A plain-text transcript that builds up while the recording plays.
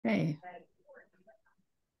Okay,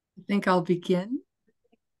 I think I'll begin.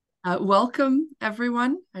 Welcome,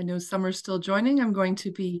 everyone. I know some are still joining. I'm going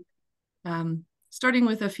to be starting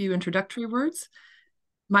with a few introductory words.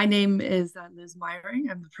 My name is Liz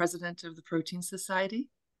Meyering. I'm the president of the Protein Society,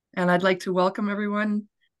 and I'd like to welcome everyone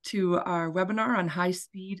to our webinar on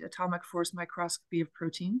high-speed atomic force microscopy of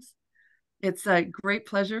proteins. It's a great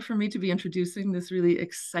pleasure for me to be introducing this really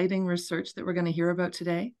exciting research that we're going to hear about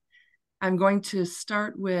today. I'm going to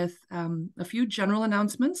start with a few general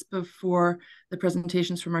announcements before the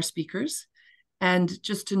presentations from our speakers. And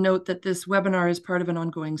just to note that this webinar is part of an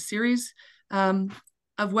ongoing series of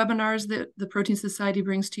webinars that the Protein Society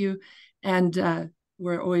brings to you. And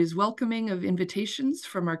we're always welcoming of invitations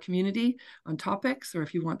from our community on topics, or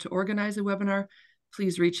if you want to organize a webinar,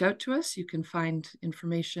 please reach out to us. You can find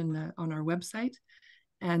information on our website.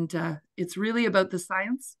 And it's really about the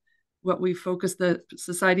science. What we focus, the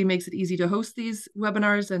society makes it easy to host these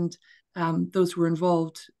webinars, and those who are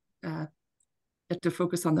involved get to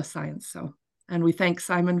focus on the science. And we thank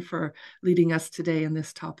Simon for leading us today in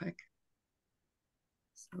this topic.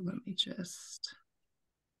 So let me just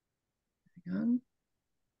hang on.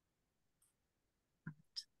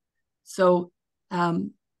 So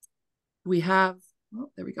we have,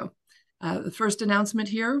 there we go. The first announcement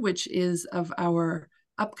here, which is of our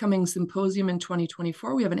upcoming symposium in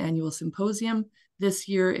 2024. We have an annual symposium. This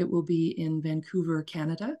year it will be in Vancouver,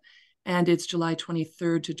 Canada, and it's July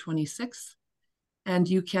 23rd to 26th. And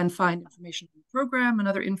you can find information on the program and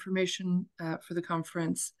other information for the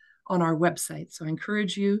conference on our website. So I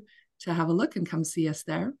encourage you to have a look and come see us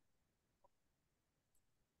there.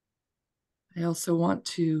 I also want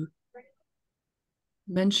to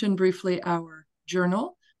mention briefly our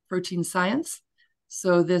journal, Protein Science.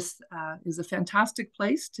 So this is a fantastic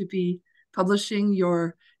place to be publishing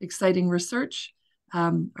your exciting research.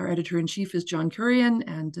 Our editor-in-chief is John Currian,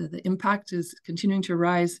 and the impact is continuing to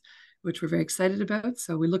rise, which we're very excited about.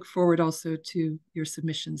 So we look forward also to your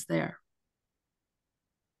submissions there.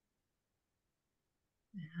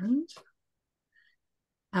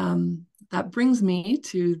 And that brings me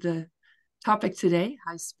to the topic today,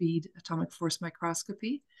 high-speed atomic force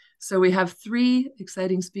microscopy. So we have three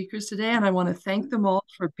exciting speakers today, and I want to thank them all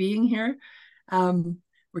for being here.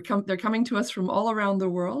 They're coming to us from all around the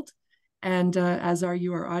world, and as are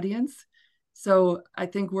you, our audience. So I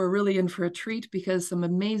think we're really in for a treat because some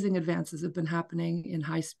amazing advances have been happening in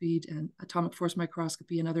high-speed and atomic force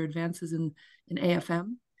microscopy and other advances in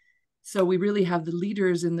AFM. So we really have the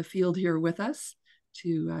leaders in the field here with us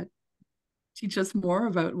to teach us more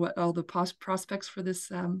about what all the prospects for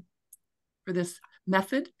this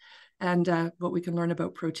method and what we can learn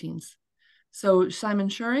about proteins. So Simon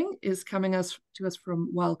Scheuring is coming to us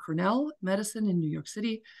from Weill Cornell Medicine in New York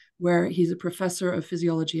City, where he's a professor of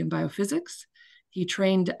physiology and biophysics. He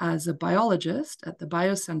trained as a biologist at the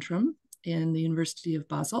Biocentrum in the University of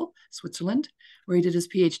Basel, Switzerland, where he did his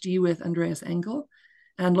PhD with Andreas Engel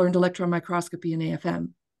and learned electron microscopy in AFM.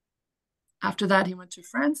 After that, he went to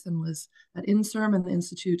France and was at INSERM and the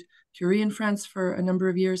Institut Curie in France for a number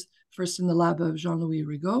of years, first in the lab of Jean-Louis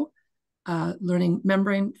Rigaud, learning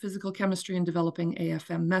membrane physical chemistry and developing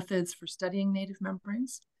AFM methods for studying native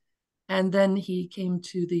membranes. And then he came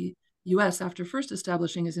to the US after first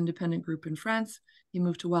establishing his independent group in France. He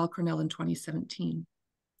moved to Weill Cornell in 2017.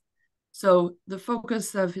 So the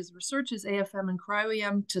focus of his research is AFM and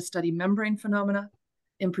cryo-EM to study membrane phenomena,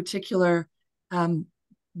 in particular,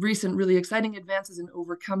 recent really exciting advances in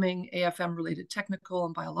overcoming AFM-related technical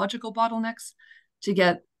and biological bottlenecks to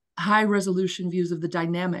get high-resolution views of the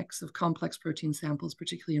dynamics of complex protein samples,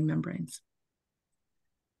 particularly in membranes.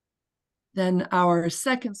 Then our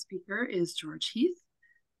second speaker is George Heath,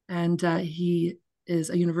 and he is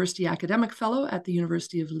a university academic fellow at the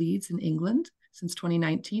University of Leeds in England. Since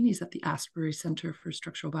 2019, he's at the Asbury Center for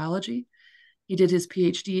Structural Biology. He did his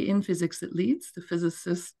PhD in physics at Leeds. The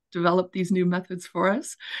physicists developed these new methods for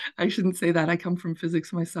us. I shouldn't say that. I come from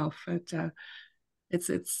physics myself, but this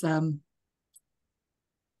is the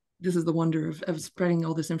wonder of spreading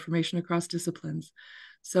all this information across disciplines.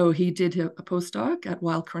 So he did a postdoc at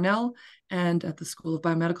Weill Cornell and at the School of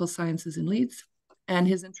Biomedical Sciences in Leeds. And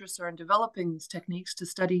his interests are in developing these techniques to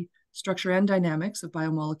study structure and dynamics of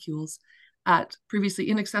biomolecules at previously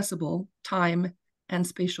inaccessible time and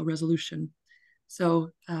spatial resolution.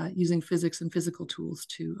 So using physics and physical tools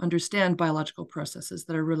to understand biological processes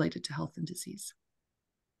that are related to health and disease.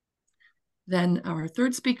 Then our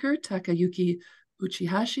third speaker, Takayuki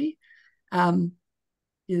Uchihashi,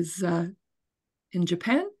 is in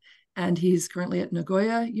Japan, and he's currently at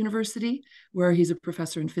Nagoya University, where he's a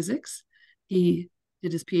professor in physics. He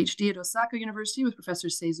did his PhD at Osaka University with Professor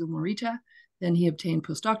Seizo Morita, Then he obtained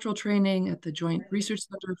postdoctoral training at the Joint Research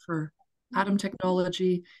Center for Atom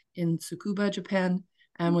Technology in Tsukuba, Japan,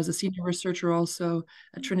 and was a senior researcher also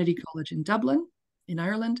at Trinity College in Dublin, in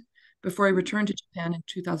Ireland, before he returned to Japan in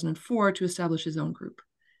 2004 to establish his own group.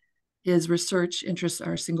 His research interests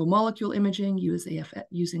are single molecule imaging using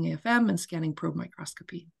AFM and scanning probe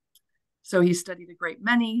microscopy. So he studied a great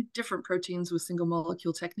many different proteins with single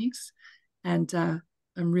molecule techniques, and I'm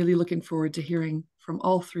really looking forward to hearing from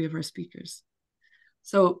all three of our speakers.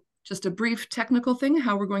 So just a brief technical thing,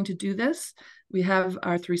 how we're going to do this. We have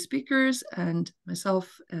our three speakers and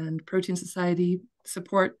myself and Protein Society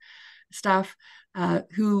support staff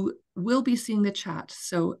who will be seeing the chat.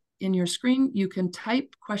 So in your screen, you can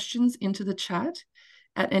type questions into the chat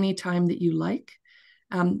at any time that you like.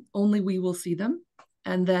 Only we will see them.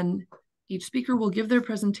 And then each speaker will give their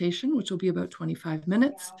presentation, which will be about 25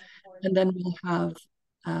 minutes. And then we'll have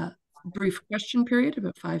a brief question period,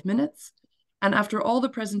 about 5 minutes. And after all the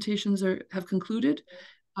presentations have concluded,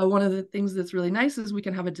 one of the things that's really nice is we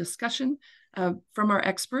can have a discussion from our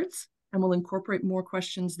experts, and we'll incorporate more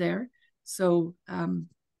questions there. So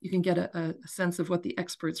you can get a sense of what the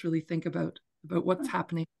experts really think about what's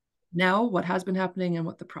happening now, what has been happening, and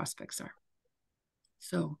what the prospects are.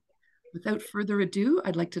 So without further ado,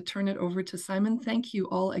 I'd like to turn it over to Simon. Thank you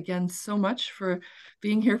all again so much for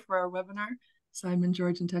being here for our webinar, Simon,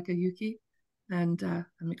 George, and Takayuki. And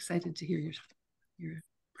I'm excited to hear your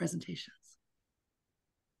presentations.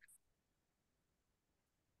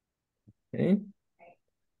 Okay.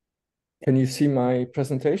 Can you see my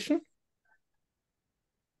presentation?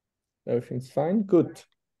 Everything's fine? Good.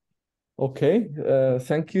 Okay.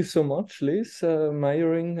 Thank you so much, Liz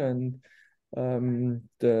Meyering. And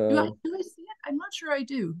do I see it? I'm not sure I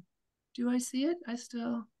do. Do I see it?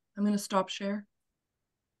 I'm going to stop share.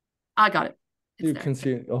 I got it. You can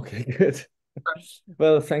see it. Okay, good.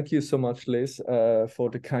 Well, thank you so much, Liz, for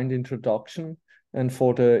the kind introduction and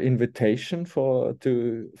for the invitation for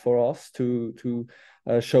us to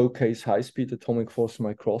showcase high-speed atomic force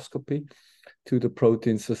microscopy to the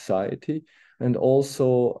Protein Society, and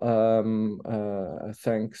also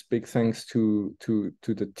big thanks to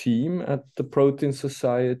the team at the Protein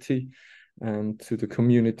Society and to the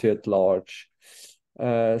community at large.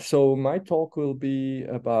 So my talk will be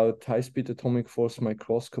about high-speed atomic force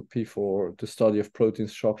microscopy for the study of protein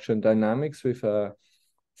structure and dynamics, with a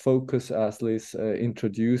focus, as Liz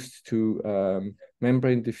introduced, to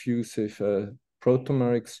membrane diffusive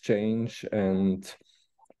protomer exchange and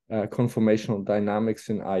conformational dynamics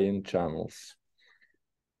in ion channels.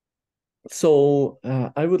 So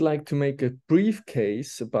I would like to make a brief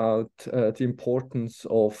case about the importance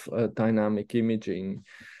of dynamic imaging.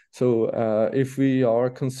 So if we are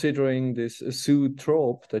considering this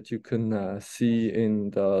zoetrope that you can see in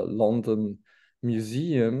the London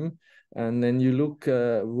Museum, and then you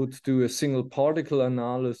would do a single particle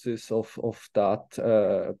analysis of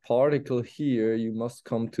that particle here, you must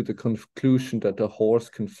come to the conclusion that a horse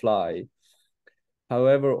can fly.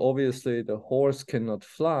 However, obviously the horse cannot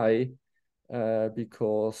fly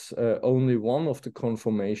because only one of the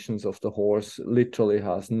conformations of the horse literally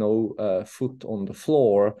has no foot on the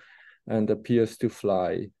floor and appears to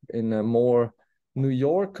fly. In a more New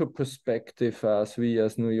Yorker perspective, as we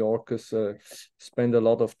as New Yorkers spend a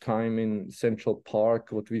lot of time in Central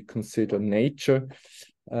Park, what we consider nature,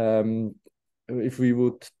 if we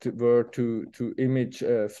were to image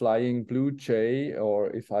a flying blue jay, or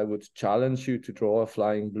if I would challenge you to draw a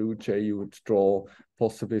flying blue jay, you would draw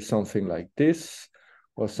possibly something like this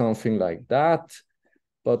or something like that.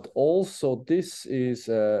 But also this is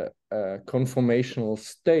a conformational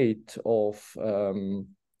state of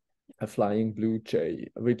a flying blue jay,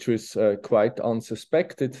 which is quite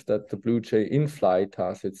unsuspected, that the blue jay in flight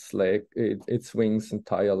has its wings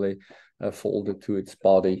entirely folded to its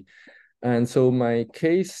body. And so my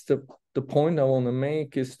case, the point I want to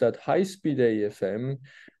make is that high-speed AFM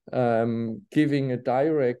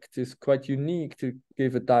is quite unique to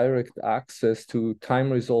give a direct access to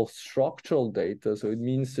time-resolved structural data. So it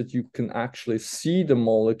means that you can actually see the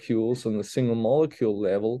molecules on a single molecule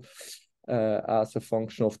level as a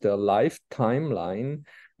function of their life timeline,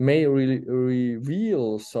 may really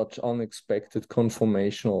reveal such unexpected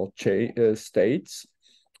conformational states.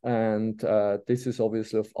 And this is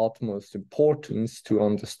obviously of utmost importance to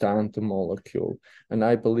understand the molecule. And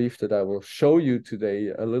I believe that I will show you today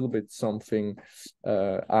a little bit something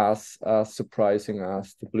as surprising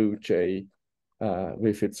as the blue jay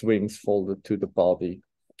with its wings folded to the body.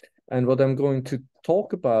 And what I'm going to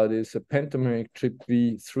talk about is a pentameric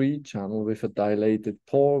TRPV3 channel with a dilated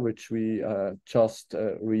pore, which we just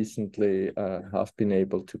recently have been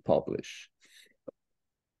able to publish.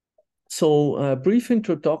 So a brief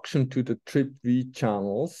introduction to the TRPV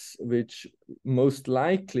channels, which most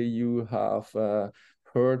likely you have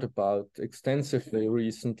heard about extensively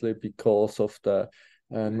recently because of the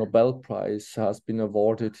Nobel Prize has been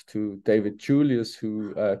awarded to David Julius,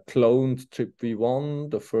 who cloned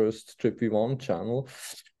TRPV1, the first TRPV1 channel,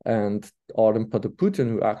 and Artem Patapoutian,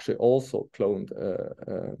 who actually also cloned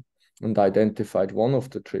and identified one of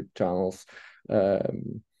the TRP channels.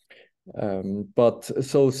 But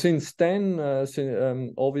so since then,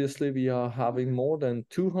 obviously we are having more than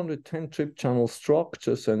 210 TRP channel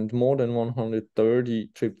structures and more than 130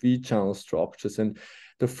 TRPV channel structures. And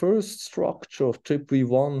the first structure of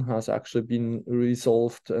TRPV1 has actually been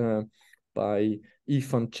resolved by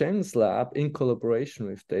Yifan Chen's lab in collaboration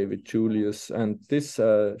with David Julius. And this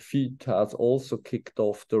feat has also kicked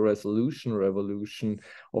off the resolution revolution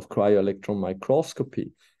of cryo-electron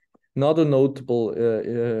microscopy. Another notable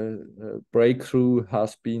breakthrough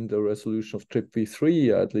has been the resolution of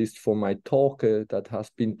TRPV3, at least for my talk, that has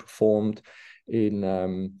been performed in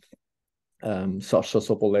Sasha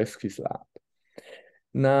Sobolevsky's lab.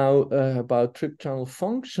 Now, about TRP channel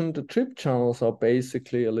function, the TRP channels are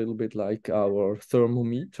basically a little bit like our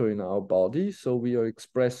thermometer in our body. So we are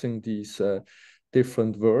expressing these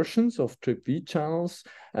different versions of TRPV channels,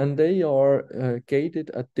 and they are gated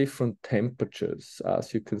at different temperatures,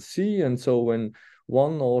 as you can see. And so when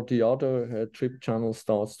one or the other TRP channel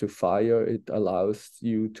starts to fire, it allows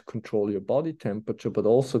you to control your body temperature, but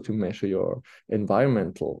also to measure your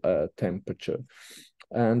environmental temperature.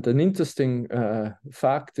 And an interesting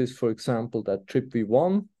fact is, for example, that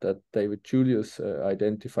TRPV1, that David Julius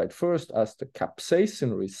identified first as the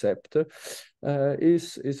capsaicin receptor,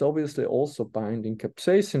 is obviously also binding.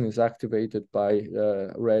 Capsaicin is activated by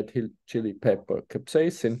red chili pepper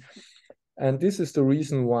capsaicin. And this is the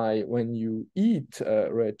reason why when you eat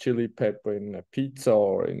red chili pepper in a pizza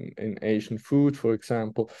or in Asian food, for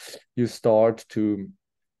example, you start to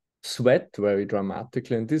sweat very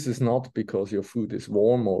dramatically. And this is not because your food is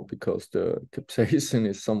warm or because the capsaicin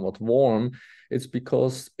is somewhat warm. It's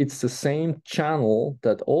because it's the same channel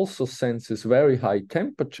that also senses very high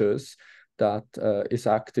temperatures that is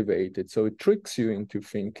activated. So it tricks you into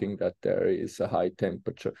thinking that there is a high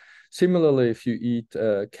temperature. Similarly, if you eat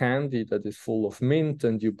candy that is full of mint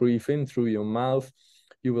and you breathe in through your mouth,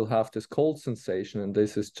 you will have this cold sensation. And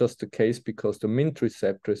this is just the case because the mint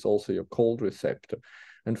receptor is also your cold receptor.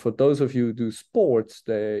 And for those of you who do sports,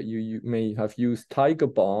 you may have used Tiger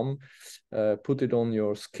Balm, put it on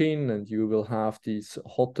your skin, and you will have these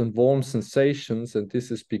hot and warm sensations. And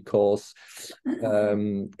this is because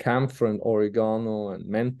camphor and oregano and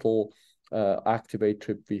menthol activate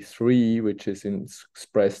TRPV3, which is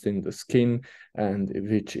expressed in the skin and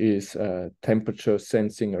which is temperature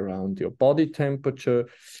sensing around your body temperature.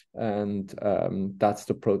 And that's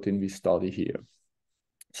the protein we study here.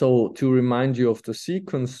 So to remind you of the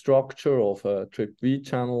sequence structure of a TRPV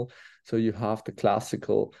channel, so you have the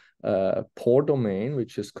classical pore domain,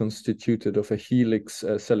 which is constituted of a helix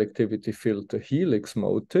selectivity filter helix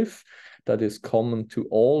motif that is common to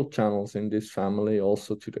all channels in this family,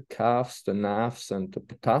 also to the CAFs, the NAFs, and the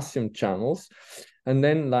potassium channels. And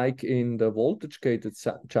then, like in the voltage-gated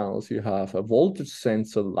channels, you have a voltage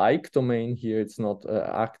sensor-like domain here. It's not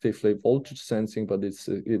actively voltage sensing, but it's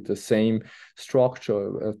the same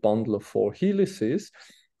structure, a bundle of 4 helices.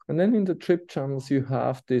 And then in the TRP channels, you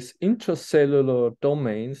have this intracellular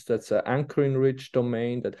domains. That's an anchoring-rich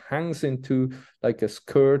domain that hangs into like a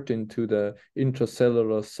skirt into the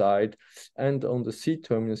intracellular side. And on the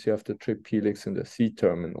C-terminus, you have the TRP helix in the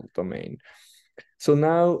C-terminal domain. So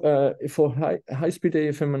now for high-speed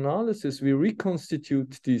AFM analysis, we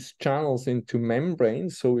reconstitute these channels into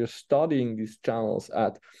membranes. So we're studying these channels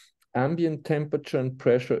at ambient temperature and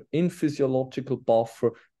pressure in physiological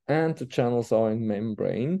buffer, and the channels are in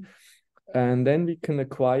membrane. And then we can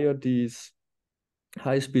acquire these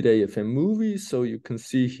high-speed AFM movies. So you can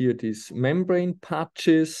see here these membrane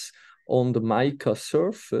patches on the mica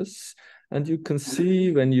surface. And you can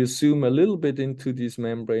see when you zoom a little bit into these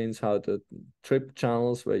membranes, how the TRP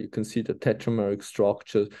channels, where you can see the tetrameric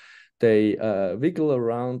structure, they wiggle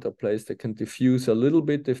around a place. They can diffuse a little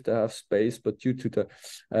bit if they have space, but due to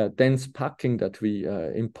the dense packing that we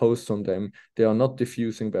imposed on them, they are not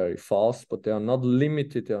diffusing very fast, but they are not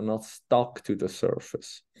limited. They are not stuck to the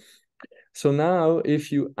surface. So now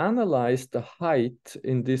if you analyze the height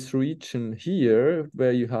in this region here,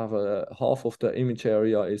 where you have half of the image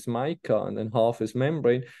area is mica and then half is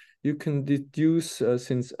membrane, you can deduce,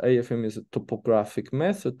 since AFM is a topographic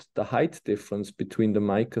method, the height difference between the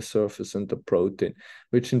mica surface and the protein,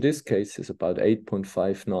 which in this case is about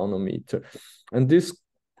 8.5 nanometer. And this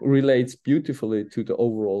relates beautifully to the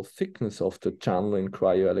overall thickness of the channel in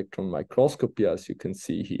cryo-electron microscopy, as you can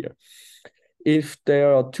see here. If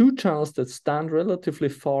there are two channels that stand relatively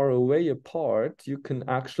far away apart, you can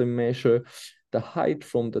actually measure the height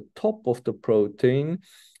from the top of the protein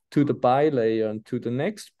to the bilayer and to the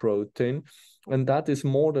next protein, and that is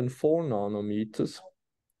more than 4 nanometers.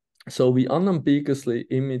 So we unambiguously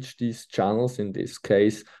image these channels, in this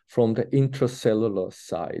case, from the intracellular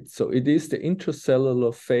side. So it is the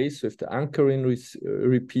intracellular phase with the anchoring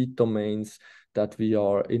repeat domains that we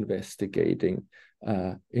are investigating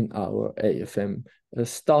in our AFM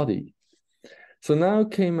study. So now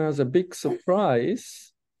came as a big surprise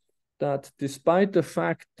that despite the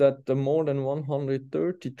fact that the more than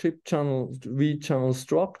 130 trip channel, V channel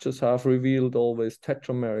structures have revealed always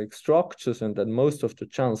tetrameric structures, and that most of the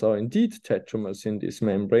channels are indeed tetramers in these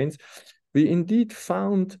membranes, we indeed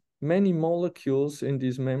found many molecules in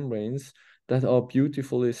these membranes that are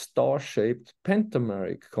beautifully star-shaped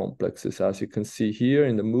pentameric complexes, as you can see here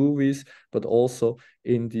in the movies, but also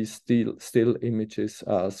in these still images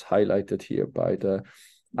as highlighted here by the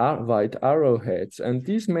white arrowheads. And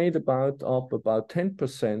these made up about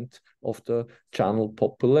 10% of the channel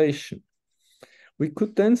population. We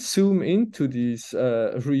could then zoom into these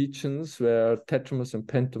regions where tetramers and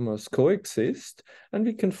pentamers coexist, and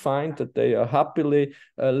we can find that they are happily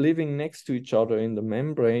living next to each other in the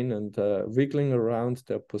membrane and wiggling around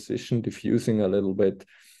their position, diffusing a little bit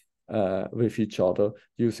with each other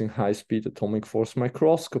using high-speed atomic force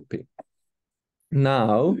microscopy.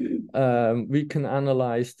 Now, we can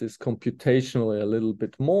analyze this computationally a little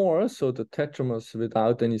bit more. So the tetramers,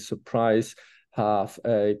 without any surprise, have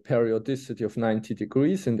a periodicity of 90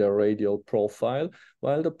 degrees in their radial profile,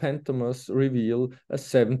 while the pentamers reveal a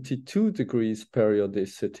 72 degrees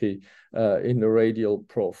periodicity in the radial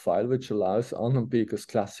profile, which allows unambiguous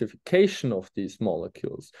classification of these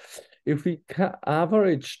molecules. If we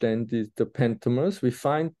average then the pentamers, we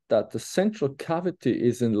find that the central cavity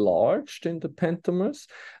is enlarged in the pentamers,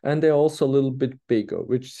 and they're also a little bit bigger,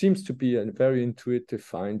 which seems to be a very intuitive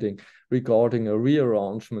finding regarding a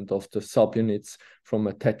rearrangement of the subunits from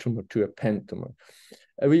a tetramer to a pentamer.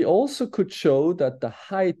 We also could show that the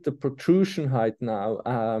height, the protrusion height now,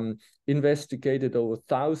 investigated over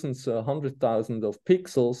thousands, 100,000 of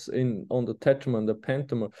pixels on the tetramer and the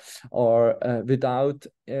pentamer, are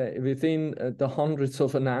within the hundreds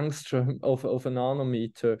of an angstrom of a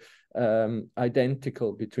nanometer,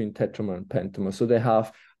 identical between tetramer and pentamer. So they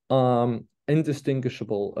have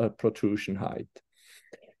indistinguishable protrusion height.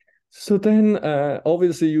 So then,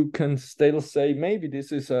 obviously, you can still say maybe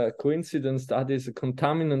this is a coincidence, that is a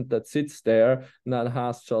contaminant that sits there and that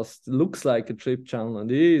has just looks like a trip channel and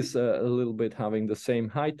is a little bit having the same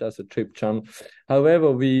height as a trip channel.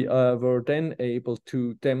 However, we were then able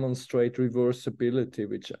to demonstrate reversibility,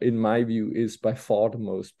 which in my view is by far the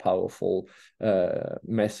most powerful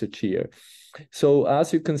message here. So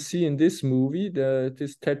as you can see in this movie,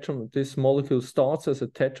 this molecule starts as a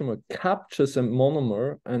tetramer, captures a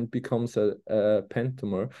monomer, and becomes a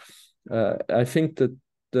pentamer. I think that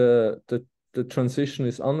the transition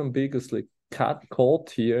is unambiguously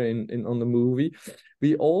caught here on the movie.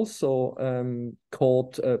 We also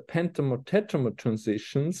caught pentamer-tetramer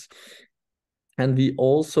transitions, and we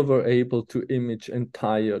also were able to image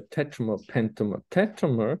entire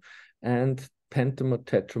tetramer-pentamer-tetramer and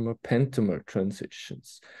pentamer-tetramer-pentamer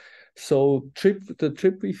transitions. So the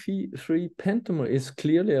TRPV3 pentamer is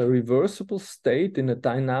clearly a reversible state in a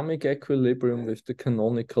dynamic equilibrium with the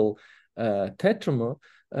canonical tetramer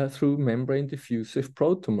through membrane diffusive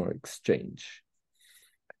protomer exchange.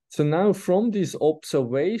 So now from these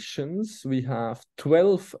observations, we have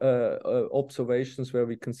 12 observations where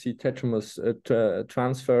we can see tetramers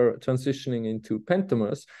transitioning into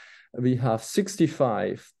pentamers. We have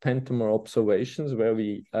 65 pentamer observations where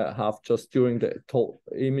we have just during the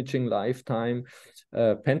imaging lifetime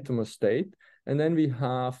pentamer state. And then we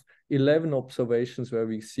have 11 observations where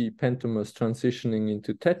we see pentamers transitioning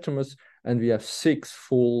into tetramers, and we have 6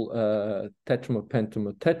 full tetramer,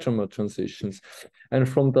 pentamer, tetramer transitions. And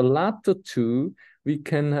from the latter two, we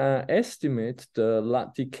can estimate the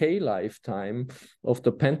decay lifetime of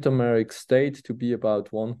the pentameric state to be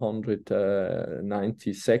about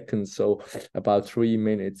 190 seconds, so about 3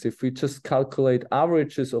 minutes. If we just calculate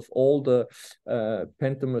averages of all the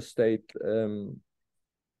pentamer state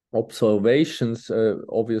observations,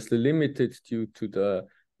 obviously limited due to the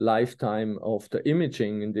lifetime of the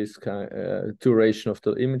imaging in this duration of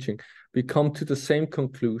the imaging, we come to the same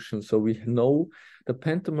conclusion. So we know the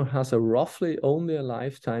pentamer has roughly only a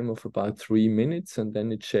lifetime of about 3 minutes, and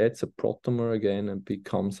then it sheds a protomer again and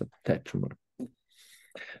becomes a tetramer.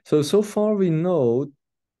 So far we know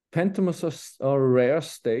Pentamers are a rare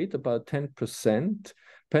state, about 10%.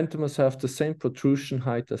 Pentamers have the same protrusion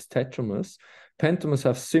height as tetramers. Pentamers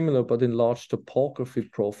have similar but enlarged topography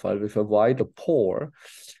profile with a wider pore.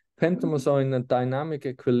 Pentamers are in a dynamic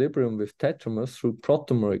equilibrium with tetramers through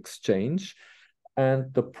protomer exchange.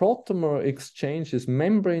 And the protomer exchange is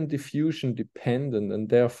membrane diffusion dependent and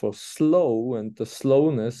therefore slow. And the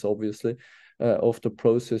slowness, obviously, of the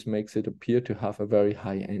process makes it appear to have a very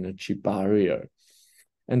high energy barrier.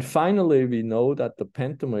 And finally, we know that the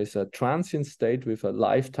pentamer is a transient state with a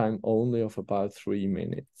lifetime only of about 3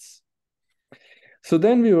 minutes. So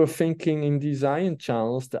then we were thinking in these ion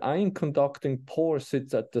channels, the ion conducting pore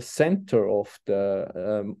sits at the center of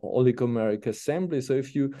the oligomeric assembly. So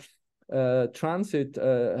if you transit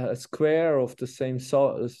a square of the same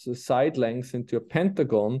side length into a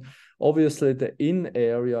pentagon, obviously the in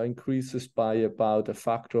area increases by about a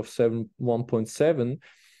factor of 1.7,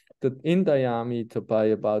 the in diameter by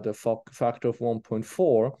about a factor of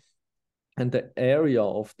 1.4, and the area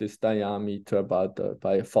of this diameter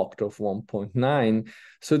by a factor of 1.9.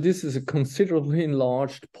 So this is a considerably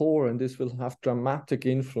enlarged pore, and this will have dramatic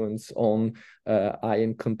influence on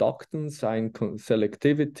ion conductance, ion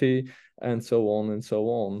selectivity, and so on and so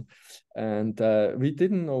on. And we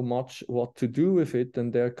didn't know much what to do with it,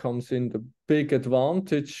 and there comes in the big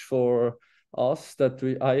advantage for us that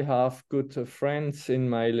I have good friends in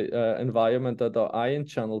my environment that are ion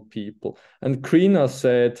channel people. And Krina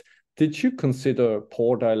said, "Did you consider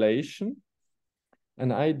pore dilation?"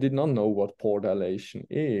 And I did not know what pore dilation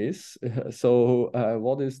is. So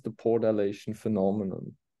what is the pore dilation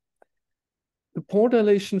phenomenon? The pore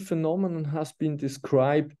dilation phenomenon has been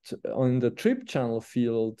described on the trip channel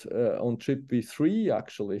field on trip V3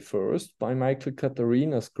 actually first by Michael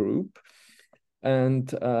Catarina's group.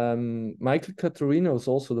 And Michael Catarina was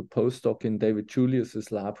also the postdoc in David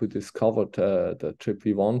Julius's lab who discovered the trip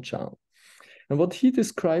V1 channel. And what he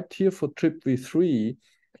described here for trip V3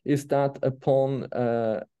 is that upon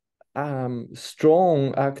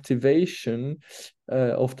strong activation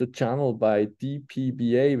of the channel by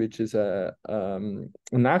DPBA, which is an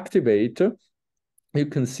activator, you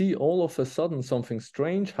can see all of a sudden something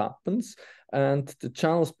strange happens and the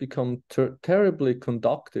channels become terribly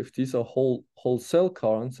conductive. These are whole cell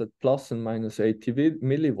currents at plus and minus 80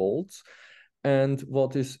 millivolts. And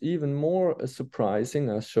what is even more surprising,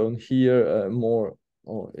 as shown here,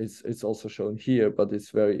 it's also shown here, but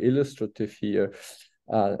it's very illustrative here,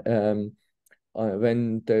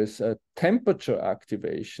 when there's a temperature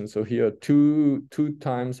activation. So here are two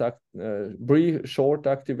times brief short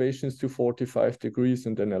activations to 45 degrees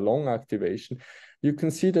and then a long activation. You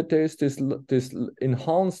can see that there's this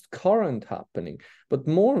enhanced current happening. But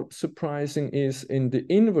more surprising is in the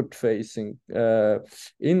inward facing,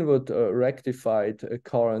 inward rectified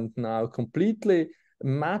current now completely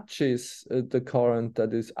matches the current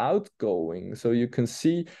that is outgoing. So you can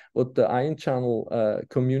see what the ion channel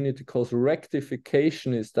community calls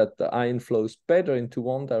rectification is that the ion flows better into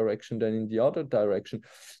one direction than in the other direction.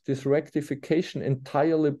 This rectification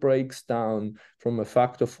entirely breaks down from a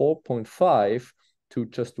factor 4.5 to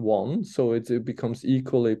just 1. So it becomes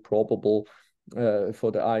equally probable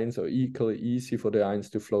for the ions, or equally easy for the ions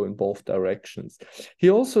to flow in both directions. He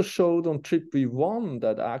also showed on trip V1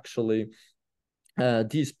 that actually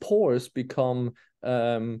these pores become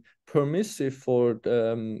permissive for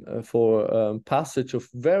passage of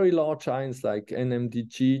very large ions like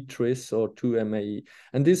NMDG, TRIS, or 2MAE.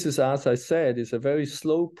 And this is, as I said, is a very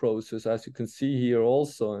slow process, as you can see here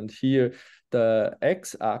also. And here the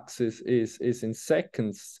x-axis is in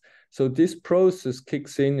seconds. So this process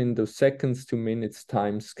kicks in the seconds to minutes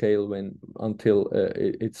time scale until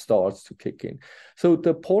it starts to kick in. So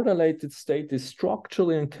the pore dilated state is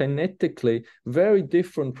structurally and kinetically very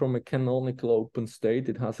different from a canonical open state.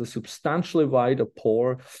 It has a substantially wider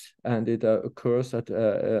pore, and it occurs at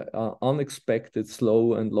unexpected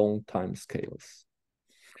slow and long time scales.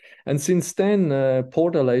 And since then,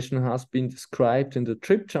 pore dilation has been described in the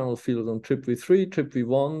trip channel field on trip V3, trip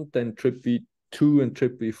V1, then trip V2 and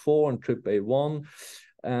trip V4 and trip A1.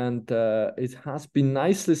 And it has been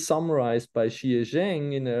nicely summarized by Xie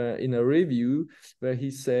Zheng in a review where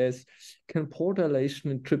he says, can pore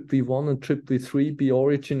dilation in trip V1 and trip V3 be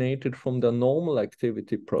originated from the normal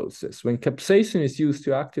activity process? When capsaicin is used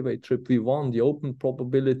to activate trip V1, the open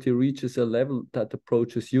probability reaches a level that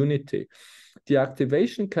approaches unity. The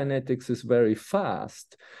activation kinetics is very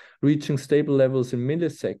fast, reaching stable levels in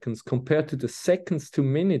milliseconds compared to the seconds to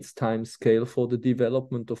minutes time scale for the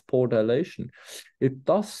development of pore dilation. It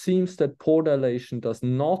thus seems that pore dilation does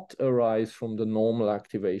not arise from the normal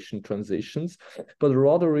activation transitions, but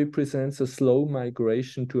rather represents a slow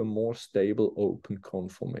migration to a more stable open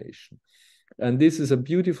conformation. And this is a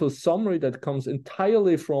beautiful summary that comes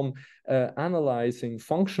entirely from analyzing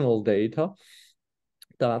functional data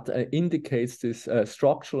that indicates this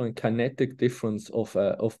structural and kinetic difference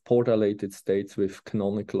of pore dilated states with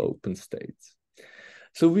canonical open states.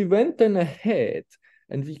 So we went then ahead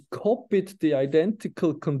and we copied the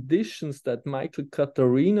identical conditions that Michael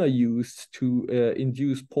Catarina used to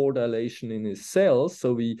induce pore dilation in his cells.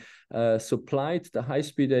 So we supplied the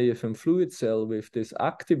high-speed AFM fluid cell with this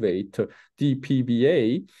activator,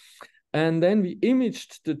 DPBA, and then we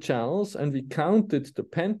imaged the channels and we counted the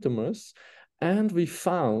pentamers, and we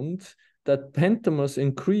found that pentamers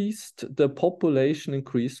increased, the population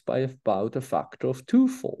increased by about a factor of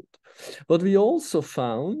twofold. What we also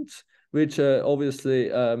found, which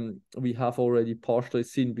obviously we have already partially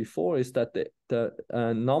seen before, is that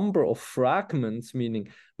the number of fragments, meaning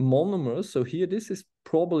monomers, so here this is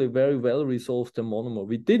probably very well resolved the monomer.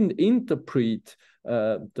 We didn't interpret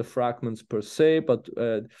the fragments per se, but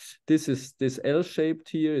this L-shaped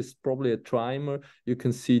here is probably a trimer. You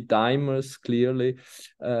can see dimers clearly.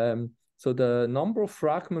 So the number of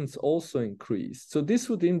fragments also increased. So this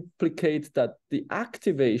would implicate that the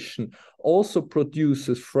activation also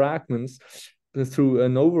produces fragments through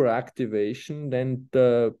an overactivation. Then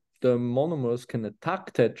the monomers can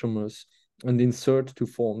attack tetramers and insert to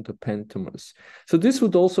form the pentamers. So this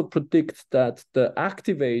would also predict that the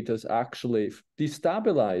activators actually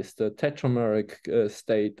destabilize the tetrameric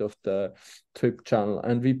state of the TRP channel.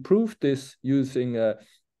 And we proved this using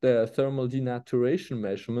the thermal denaturation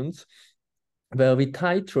measurements, where we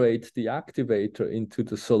titrate the activator into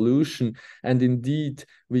the solution. And indeed,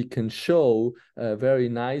 we can show very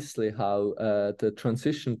nicely how the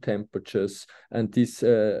transition temperatures and this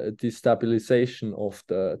destabilization of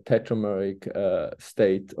the tetrameric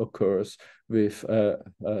state occurs with a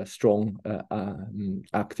strong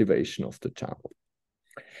activation of the channel.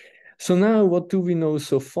 So now what do we know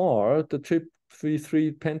so far? The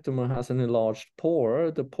TRPV3 pentamer has an enlarged pore.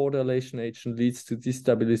 The pore dilation agent leads to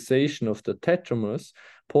destabilization of the tetramers.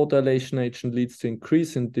 Pore dilation agent leads to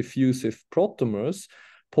increase in diffusive protomers.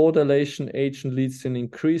 Pore dilation agent leads to an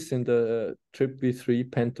increase in the TRPV3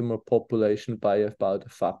 pentamer population by about a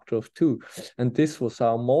factor of 2. And this was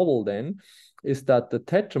our model then, is that the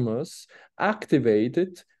tetramers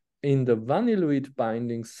activated in the vanilloid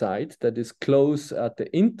binding site that is close at the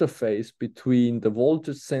interface between the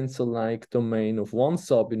voltage sensor-like domain of one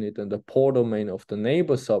subunit and the pore domain of the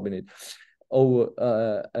neighbor subunit.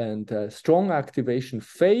 Strong activation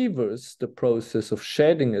favors the process of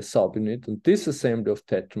shedding a subunit and disassembly of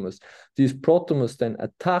tetramers. These protomers then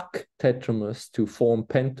attack tetramers to form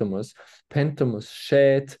pentamers. Pentamers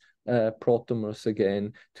shed protomers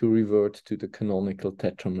again to revert to the canonical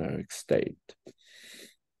tetrameric state.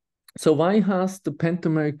 So why has the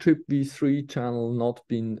pentameric TRPV3 channel not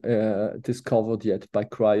been discovered yet by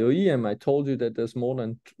cryo-EM? I told you that there's more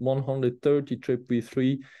than 130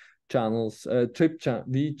 TRPV3 channels,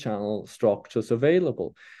 TRPV channel structures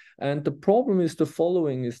available. And the problem is the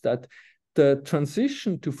following, is that the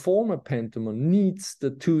transition to form a pentamer needs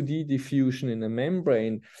the 2D diffusion in a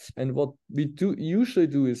membrane. And what we usually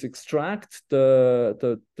do is extract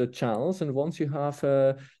the channels. And once you have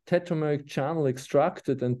a tetrameric channel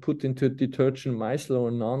extracted and put into a detergent micellar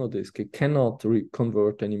or nanodisk, it cannot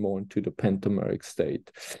convert anymore into the pentameric state,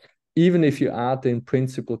 even if you add the in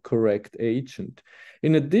principle correct agent.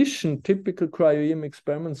 In addition, typical cryo-EM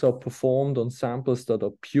experiments are performed on samples that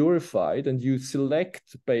are purified, and you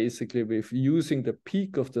select basically with using the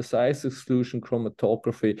peak of the size exclusion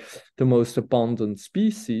chromatography, the most abundant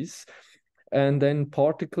species. And then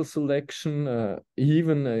particle selection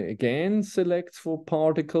even again selects for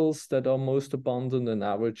particles that are most abundant, and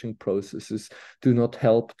averaging processes do not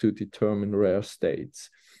help to determine rare states.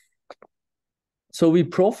 So we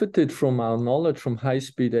profited from our knowledge from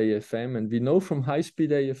high-speed AFM, and we know from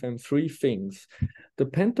high-speed AFM 3 things. The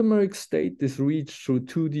pentameric state is reached through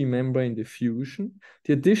 2D membrane diffusion.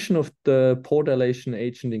 The addition of the pore dilation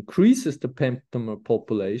agent increases the pentamer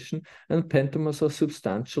population, and pentamers are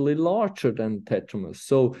substantially larger than tetramers.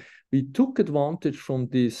 So we took advantage from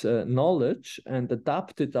this knowledge and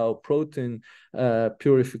adapted our protein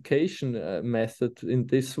purification method in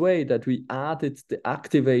this way, that we added the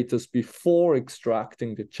activators before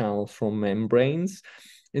extracting the channels from membranes.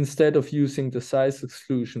 instead of using the size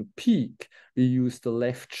exclusion peak, we used the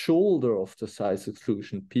left shoulder of the size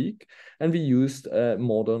exclusion peak, and we used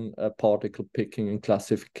modern particle picking and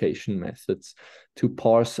classification methods to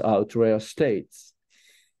parse out rare states.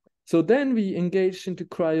 So then we engaged into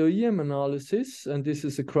cryo-EM analysis, and this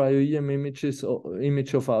is a cryo-EM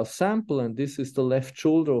image of our sample, and this is the left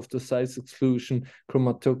shoulder of the size exclusion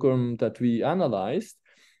chromatogram that we analyzed.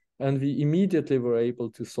 And we immediately were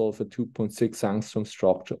able to solve a 2.6 angstrom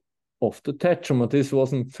structure of the tetramer. This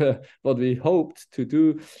wasn't what we hoped to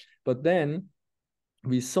do, but then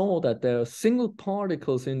we saw that there are single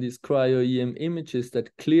particles in these cryo-EM images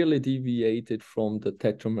that clearly deviated from the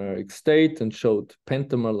tetrameric state and showed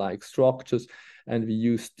pentamer-like structures, and we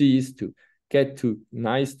used these to get to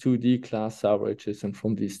nice 2D class averages, and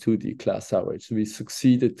from these 2D class averages, we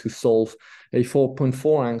succeeded to solve a 4.4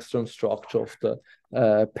 angstrom structure of the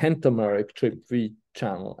pentameric TRPV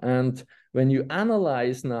channel. And when you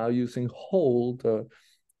analyze now using Hall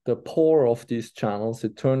the pore of these channels,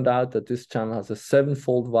 it turned out that this channel has a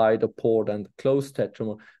 7-fold wider pore than the closed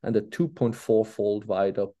tetramer and a 2.4-fold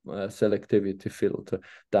wider selectivity filter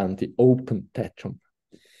than the open tetramer.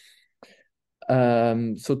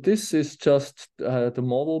 So this is just the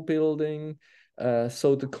model building.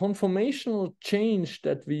 So the conformational change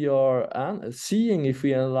that we are seeing if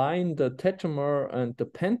we align the tetramer and the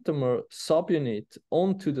pentamer subunit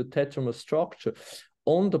onto the tetramer structure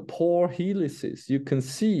on the pore helices, you can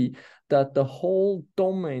see that the whole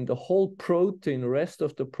domain, the whole protein, rest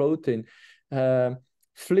of the protein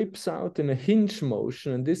flips out in a hinge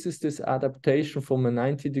motion. And this is this adaptation from a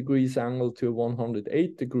 90 degrees angle to a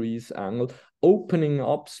 108 degrees angle, opening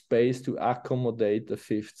up space to accommodate the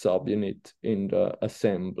fifth subunit in the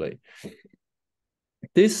assembly.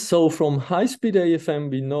 So from high-speed AFM,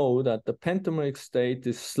 we know that the pentameric state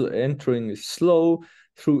is slow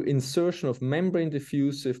through insertion of membrane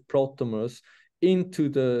diffusive protomers into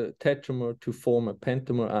the tetramer to form a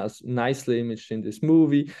pentamer, as nicely imaged in this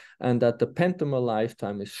movie, and that the pentamer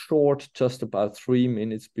lifetime is short, just about 3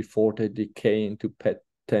 minutes before they decay into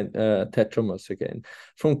tetramers again.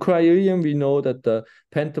 From cryo-EM, we know that the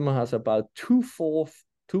pentamer has about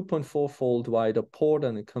 2.4-fold wider pore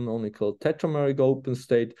than a canonical tetrameric open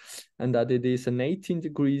state, and that it is an 18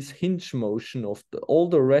 degrees hinge motion of all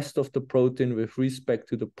the rest of the protein with respect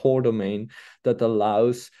to the pore domain that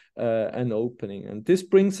allows an opening. And this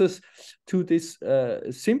brings us to this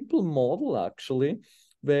simple model, actually,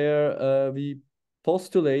 where we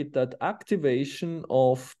postulate that activation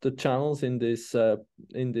of the channels at this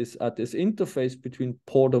interface between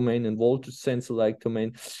pore domain and voltage sensor-like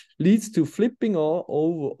domain leads to flipping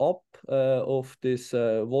up of this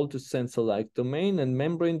voltage sensor-like domain, and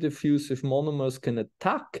membrane diffusive monomers can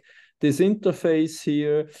attack this interface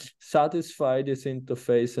here, satisfy this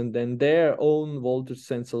interface, and then their own voltage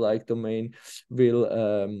sensor-like domain will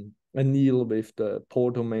anneal with the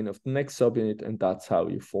pore domain of the next subunit, and that's how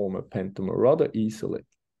you form a pentamer rather easily.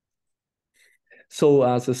 So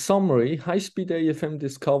as a summary, high-speed AFM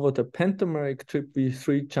discovered a pentameric TRPV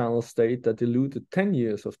 3-channel state that eluded 10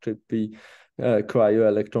 years of TRPV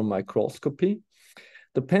cryo-electron microscopy.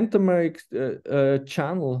 The pentameric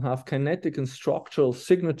channel have kinetic and structural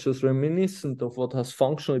signatures reminiscent of what has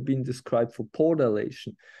functionally been described for pore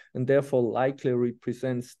dilation, and therefore likely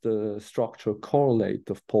represents the structural correlate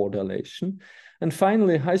of pore dilation. And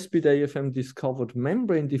finally, high-speed AFM discovered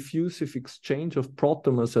membrane diffusive exchange of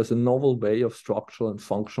protomers as a novel way of structural and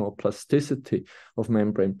functional plasticity of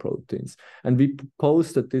membrane proteins. And we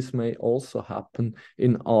propose that this may also happen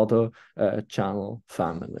in other channel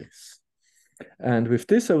families. And with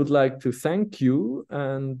this, I would like to thank you.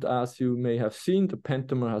 And as you may have seen, the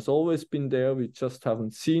pentamer has always been there. We just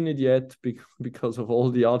haven't seen it yet because of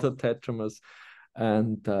all the other tetramers.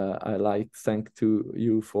 And I like to thank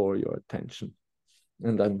you for your attention.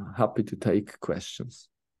 And I'm happy to take questions.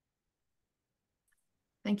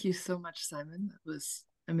 Thank you so much, Simon. That was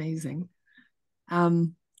amazing. I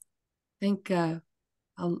think I'll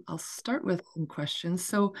start with some questions.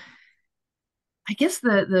 So I guess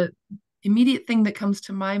the immediate thing that comes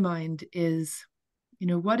to my mind is,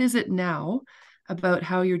 what is it now about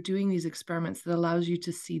how you're doing these experiments that allows you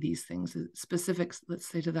to see these things, specifics, let's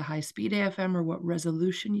say, to the high-speed AFM, or what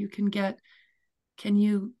resolution you can get? Can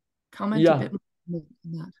you comment a bit more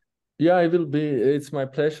on that? Yeah, it will be. It's my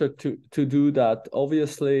pleasure to do that.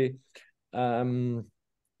 Obviously,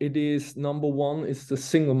 it is, number one, is the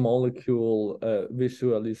single molecule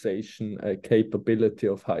visualization capability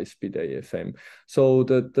of high-speed AFM. So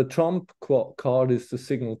the trump card is the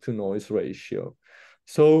signal-to-noise ratio.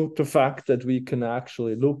 So the fact that we can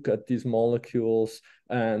actually look at these molecules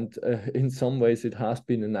And in some ways, it has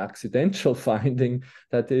been an accidental finding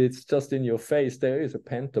that it's just in your face, there is a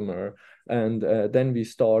pentamer. And then we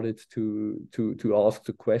started to ask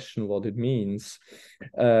the question what it means.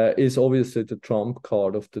 Is obviously the trump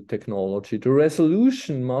card of the technology. The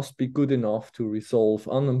resolution must be good enough to resolve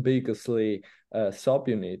unambiguously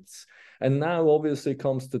subunits. And now obviously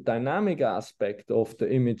comes the dynamic aspect of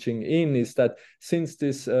the imaging is that since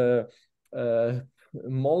this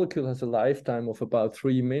molecule has a lifetime of about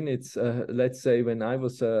 3 minutes, let's say when I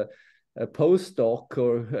was a postdoc,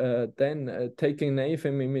 or then taking an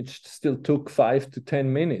AFM image still took 5 to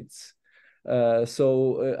 10 minutes.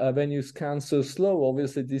 So when you scan so slow,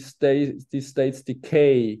 obviously these states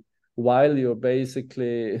decay while you're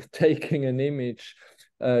basically taking an image.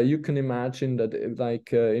 You can imagine that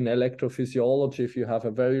like in electrophysiology, if you have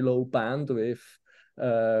a very low bandwidth,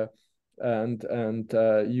 and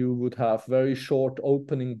you would have very short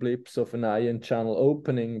opening blips of an ion channel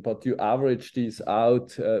opening, but you average these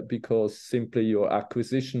out because simply your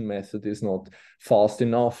acquisition method is not fast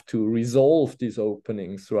enough to resolve these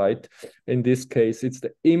openings, right? In this case, it's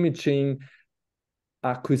the imaging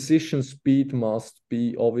acquisition speed must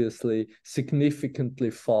be obviously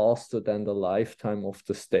significantly faster than the lifetime of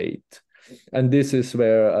the state. And this is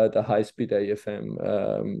where the high-speed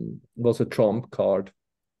AFM was a trump card.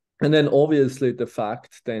 And then obviously the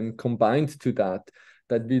fact then combined to that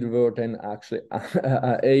we were then actually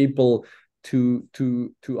able to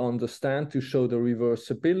understand, to show the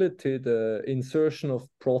reversibility, the insertion of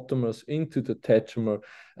protomers into the tetramer,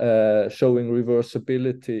 showing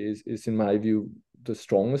reversibility is in my view the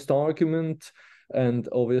strongest argument. And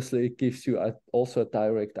obviously it gives you also a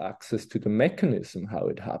direct access to the mechanism, how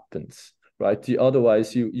it happens, right?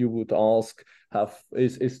 Otherwise you would ask,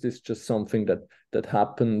 is this just something that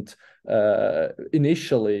happened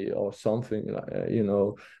initially or something,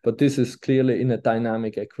 but this is clearly in a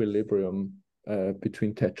dynamic equilibrium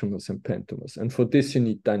between tetramers and pentamers. And for this, you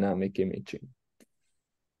need dynamic imaging.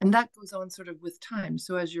 And that goes on sort of with time.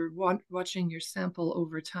 So as you're watching your sample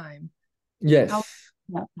over time, yes,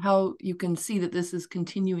 how you can see that this is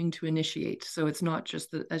continuing to initiate. So it's not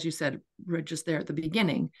just, as you said, right just there at the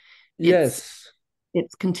beginning. Yes.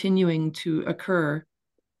 It's continuing to occur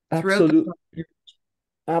throughout Absolutely. the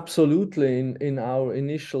Absolutely. In our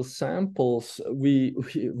initial samples, we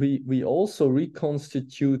also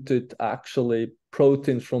reconstituted actually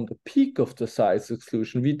proteins from the peak of the size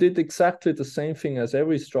exclusion. We did exactly the same thing as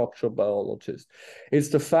every structural biologist. It's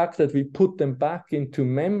the fact that we put them back into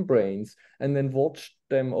membranes and then watched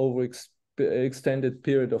them over extended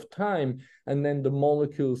period of time, and then the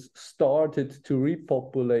molecules started to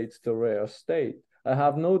repopulate the rare state. I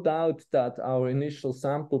have no doubt that our initial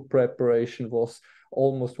sample preparation was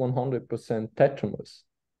almost 100% tetramers.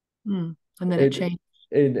 And then it changed.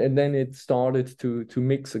 And then it started to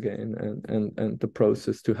mix again and the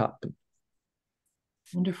process to happen.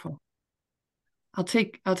 Wonderful. I'll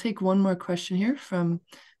take one more question here from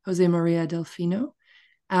Jose Maria Delfino.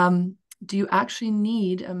 Do you actually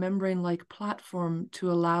need a membrane-like platform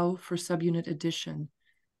to allow for subunit addition?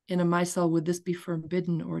 In a micelle, would this be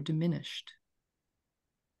forbidden or diminished?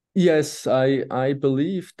 Yes, I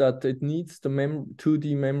believe that it needs the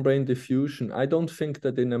 2D membrane diffusion. I don't think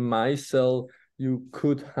that in a micelle you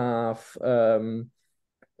could have one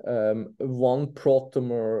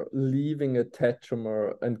protomer leaving a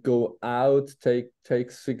tetramer and go out, take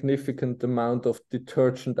significant amount of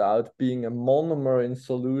detergent out, being a monomer in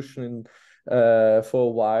solution for a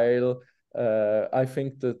while. I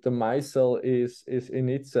think that the micelle is in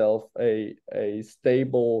itself a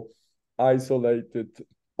stable, isolated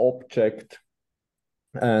object,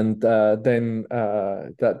 and then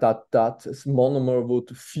that monomer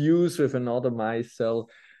would fuse with another micelle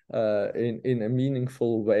in a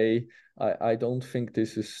meaningful way. I don't think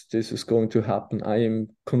this is going to happen. I am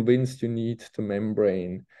convinced you need the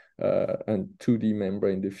membrane and 2D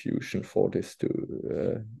membrane diffusion for this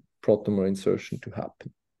to protomer insertion to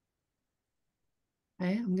happen.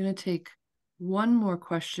 Okay, I'm going to take one more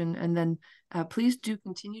question, and then please do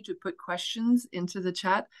continue to put questions into the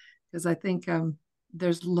chat, because I think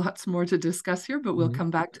there's lots more to discuss here, but we'll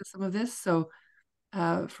come back to some of this. So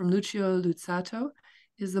from Lucio Luzzato,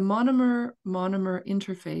 is the monomer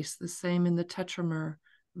interface the same in the tetramer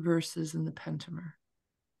versus in the pentamer?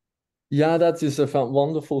 Yeah, that is a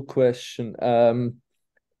wonderful question. The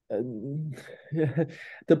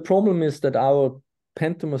problem is that our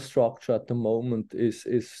pentamer structure at the moment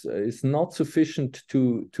is not sufficient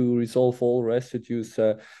to resolve all residues.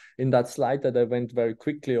 In that slide that I went very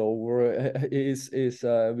quickly over,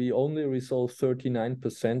 we only resolve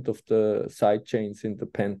 39% of the side chains in the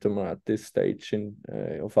pentamer at this stage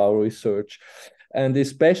of our research. And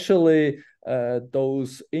especially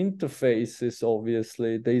those interfaces,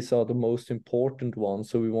 obviously, these are the most important ones.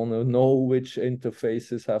 So we want to know which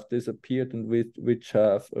interfaces have disappeared and which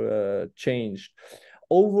have changed.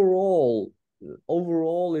 Overall,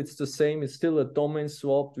 it's the same. It's still a domain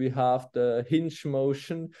swap. We have the hinge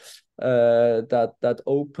motion that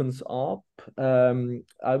opens up.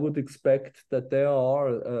 I would expect that there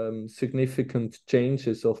are significant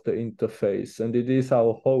changes of the interface, and it is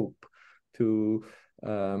our hope to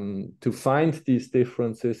find these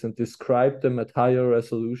differences and describe them at higher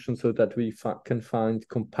resolution so that we can find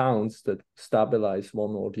compounds that stabilize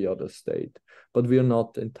one or the other state. But we're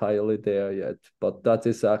not entirely there yet. But that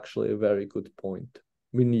is actually a very good point.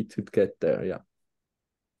 We need to get there, yeah.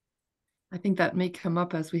 I think that may come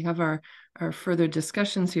up as we have our further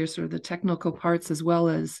discussions here, sort of the technical parts as well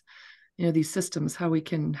as, you know, these systems, how we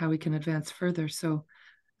can advance further. So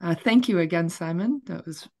thank you again, Simon. That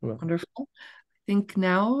was wonderful. I think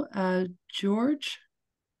now, George,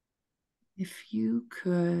 if you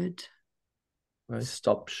could. I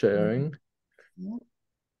stop sharing. Yeah.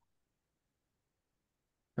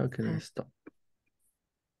 How can I stop?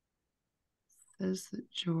 Says that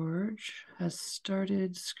George has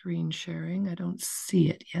started screen sharing. I don't see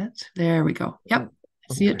it yet. There we go. Yep.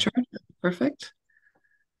 I see it, George. Perfect.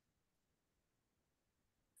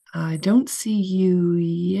 I don't see you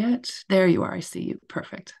yet. There you are. I see you.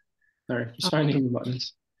 Perfect. Sorry, just finding the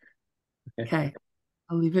buttons. Okay.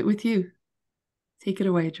 I'll leave it with you. Take it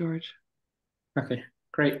away, George. Okay,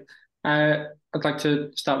 great. I'd like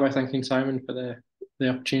to start by thanking Simon for the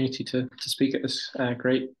opportunity to speak at this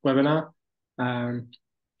great webinar. A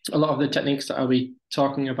lot of the techniques that I'll be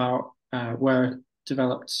talking about were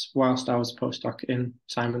developed whilst I was a postdoc in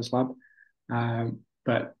Simon's lab.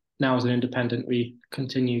 But now as an independent, we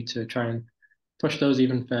continue to try and push those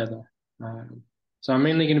even further. So I'm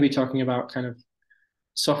mainly going to be talking about kind of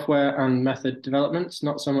software and method developments,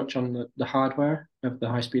 not so much on the hardware of the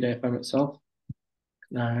high-speed AFM itself.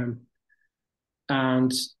 And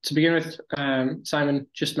to begin with, Simon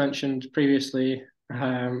just mentioned previously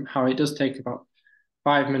how it does take about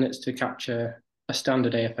 5 minutes to capture a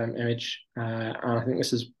standard AFM image. And I think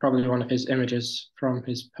this is probably one of his images from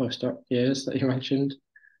his postdoc years that he mentioned.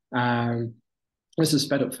 This is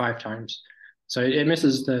sped up 5 times. So it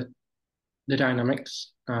misses the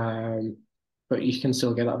dynamics, but you can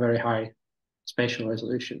still get that very high spatial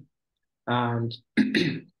resolution. And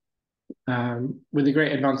with the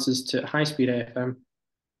great advances to high-speed AFM,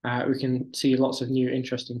 we can see lots of new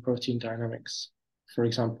interesting protein dynamics. For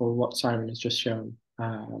example, what Simon has just shown.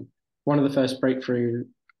 One of the first breakthrough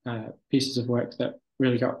pieces of work that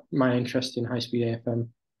really got my interest in high-speed AFM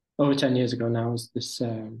over 10 years ago now is this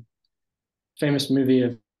famous movie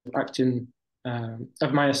of myosin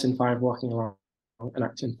 5 walking along an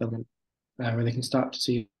actin filament, where they can start to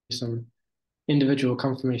see some individual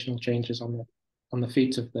conformational changes on the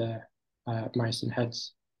feet of the myosin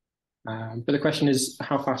heads. But the question is,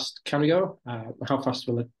 how fast can we go? How fast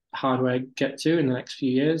will the hardware get to in the next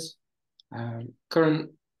few years?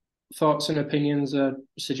 Current thoughts and opinions are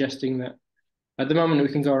suggesting that at the moment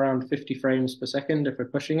we can go around 50 frames per second if we're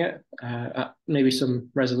pushing it, at maybe some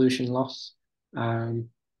resolution loss. And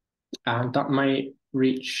that might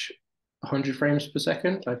reach 100 frames per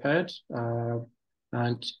second, I've heard.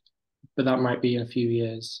 But that might be in a few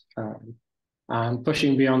years. And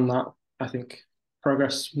pushing beyond that, I think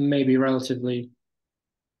progress may be relatively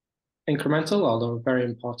incremental, although very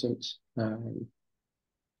important.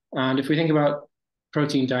 And if we think about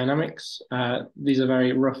protein dynamics, these are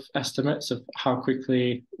very rough estimates of how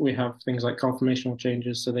quickly we have things like conformational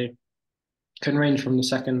changes. So they can range from the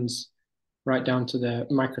seconds right down to the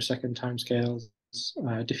microsecond timescales.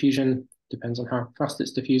 Diffusion depends on how fast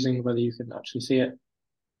it's diffusing, whether you can actually see it.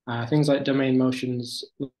 Things like domain motions,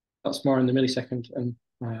 that's more in the millisecond and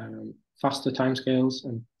faster timescales,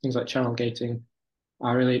 and things like channel gating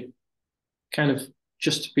are really kind of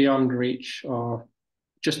just beyond reach or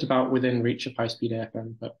just about within reach of high-speed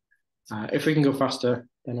AFM. But if we can go faster,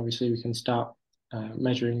 then obviously we can start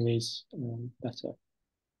measuring these better.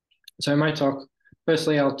 So in my talk,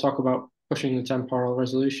 firstly, I'll talk about pushing the temporal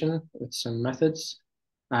resolution with some methods.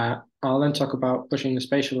 I'll then talk about pushing the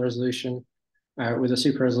spatial resolution with a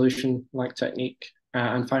super resolution-like technique.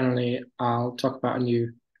 And finally, I'll talk about a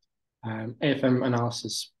new AFM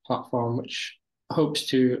analysis platform, which hopes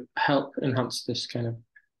to help enhance this kind of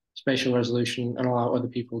spatial resolution and allow other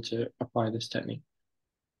people to apply this technique.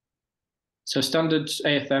 So standard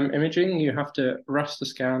AFM imaging, you have to raster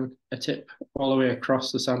scan a tip all the way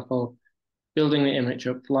across the sample, building the image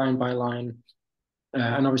up line by line.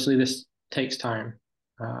 And obviously this takes time.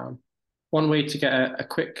 One way to get a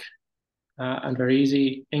quick and very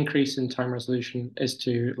easy increase in time resolution is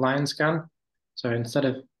to line scan. So instead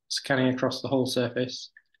of scanning across the whole surface,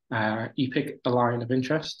 you pick a line of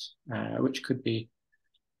interest, which could be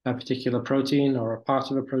a particular protein or a part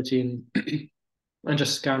of a protein, and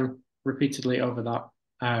just scan repeatedly over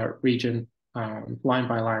that region, line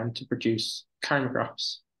by line, to produce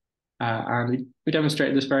chimegraphs. And we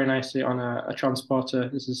demonstrated this very nicely on a transporter.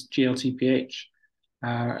 This is GLTPH.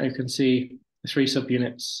 You can see the 3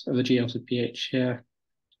 subunits of the GLTPH here.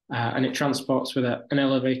 And it transports with an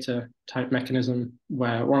elevator type mechanism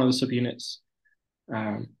where one of the subunits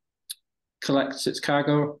collects its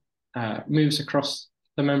cargo, moves across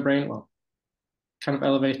the membrane, well, kind of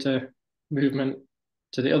elevator movement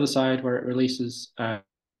to the other side where it releases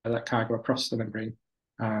that cargo across the membrane.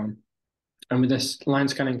 And with this line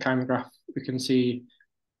scanning chimograph, we can see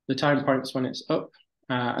the time points when it's up,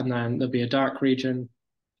 and then there'll be a dark region.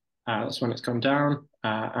 That's when it's gone down,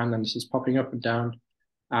 and then this is popping up and down.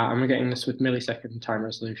 And we're getting this with millisecond time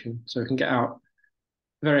resolution. So we can get out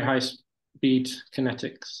very high speed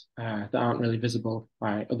kinetics that aren't really visible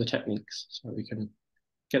by other techniques. So we can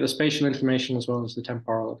get the spatial information as well as the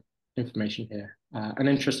temporal information here. And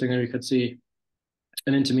interestingly, we could see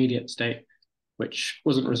an intermediate state, which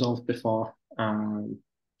wasn't resolved before,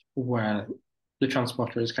 where the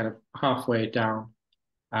transporter is kind of halfway down.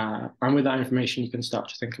 And with that information, you can start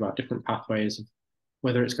to think about different pathways of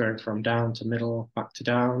whether it's going from down to middle, back to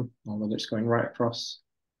down, or whether it's going right across,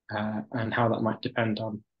 and how that might depend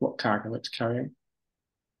on what cargo it's carrying.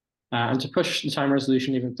 And to push the time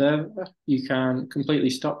resolution even further, you can completely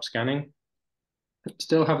stop scanning,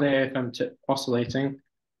 still have the AFM tip oscillating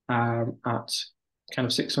at kind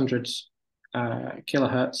of 600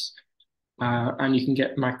 kilohertz, and you can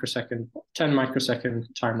get 10 microsecond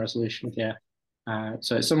time resolution here.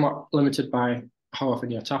 So it's somewhat limited by how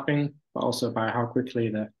often you're tapping, but also by how quickly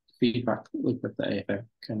the feedback loop of the AFM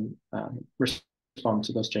can respond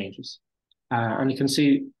to those changes. And you can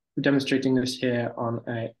see we're demonstrating this here on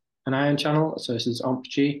an ion channel. So this is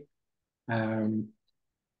OMP-G, and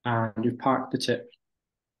we've parked the tip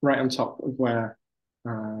right on top of where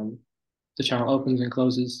the channel opens and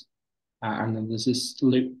closes. And then there's this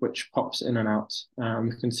loop which pops in and out.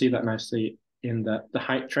 We can see that nicely in the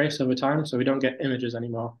height trace over time. So we don't get images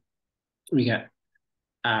anymore. We get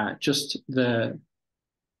just the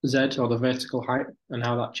Z, or the vertical height, and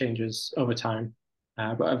how that changes over time,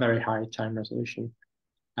 but a very high time resolution.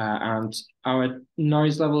 And our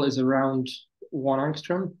noise level is around 1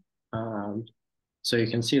 angstrom. So you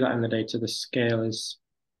can see that in the data. The scale is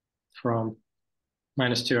from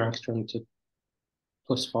 -2 angstrom to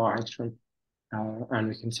 +4 angstrom. And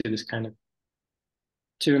we can see this kind of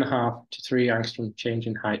 2.5 to 3 angstrom change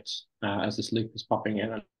in height as this loop is popping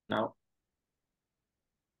in and out.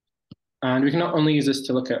 And we can not only use this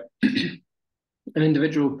to look at an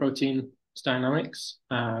individual protein's dynamics,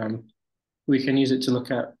 we can use it to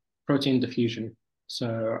look at protein diffusion. So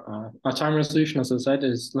our time resolution, as I said,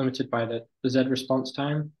 is limited by the Z response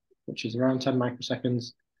time, which is around 10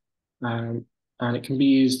 microseconds. And it can be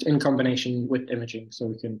used in combination with imaging. So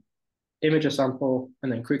we can image a sample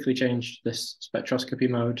and then quickly change this spectroscopy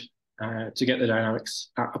mode to get the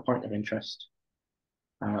dynamics at a point of interest.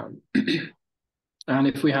 And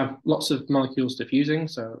if we have lots of molecules diffusing,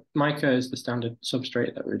 so mica is the standard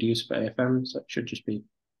substrate that we would use for AFM, so it should just be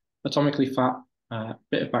atomically fat,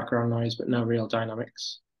 bit of background noise, but no real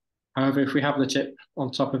dynamics. However, if we have the tip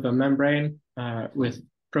on top of a membrane with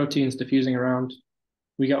proteins diffusing around,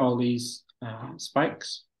 we get all these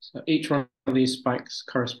spikes. So each one of these spikes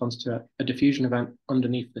corresponds to a diffusion event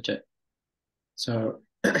underneath the tip. So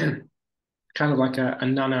kind of like a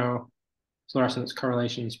nano fluorescence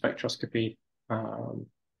correlation spectroscopy,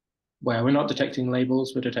 where we're not detecting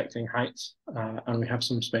labels, we're detecting heights, and we have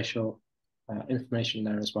some spatial information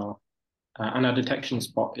there as well. And our detection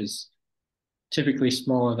spot is typically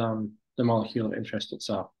smaller than the molecule of interest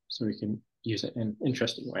itself, so we can use it in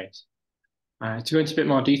interesting ways. To go into a bit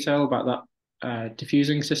more detail about that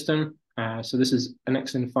diffusing system, so this is an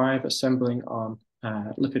Xn5 assembling on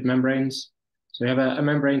lipid membranes. So we have a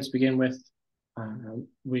membrane to begin with.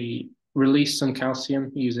 We release some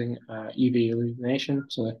calcium using UV illumination.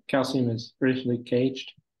 So the calcium is originally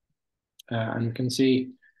caged. And we can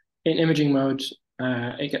see in imaging mode,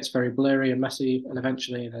 it gets very blurry and messy, and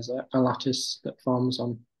eventually there's a lattice that forms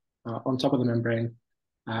on top of the membrane.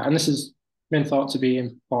 And this has been thought to be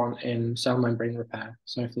important in cell membrane repair.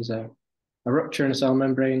 So if there's a rupture in a cell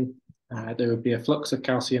membrane, there would be a flux of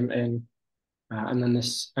calcium in, and then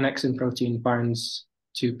an Xn protein binds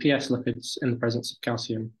to PS lipids in the presence of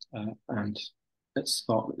calcium, and it's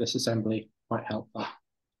thought that this assembly might help that.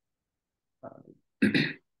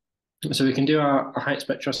 So we can do our height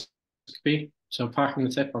spectroscopy, so parking the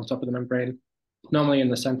tip on top of the membrane, normally in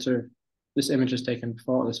the center. This image is taken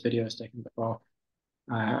before, this video is taken before.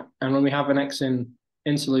 And when we have an X in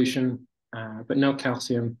solution, but no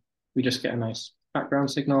calcium, we just get a nice background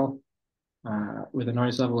signal with a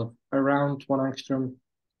noise level of around 1 angstrom.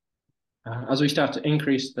 As we start to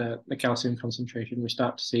increase the calcium concentration, we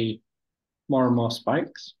start to see more and more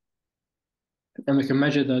spikes. And we can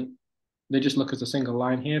measure they just look as a single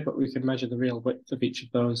line here, but we can measure the real width of each of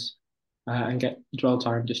those and get dwell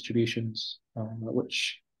time distributions,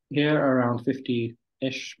 which here are around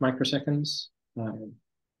 50-ish microseconds. And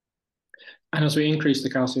as we increase the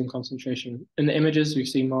calcium concentration in the images, we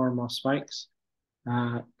see more and more spikes.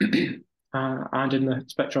 And in the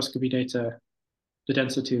spectroscopy data, the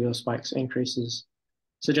density of those spikes increases,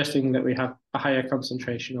 suggesting that we have a higher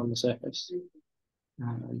concentration on the surface.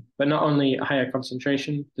 But not only a higher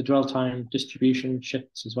concentration, the dwell time distribution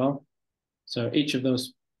shifts as well. So each of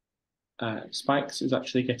those spikes is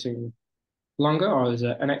actually getting longer, or there's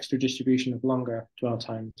an extra distribution of longer dwell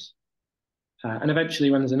times. And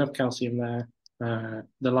eventually, when there's enough calcium there,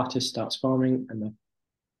 the lattice starts forming, and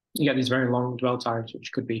you get these very long dwell times,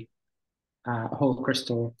 which could be a whole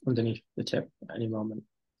crystal underneath the tip at any moment.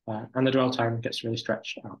 And the dwell time gets really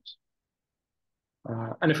stretched out.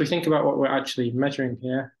 And if we think about what we're actually measuring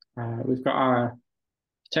here, we've got our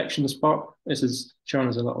detection spot. This is shown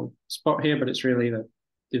as a little spot here, but it's really the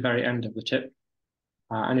very end of the tip.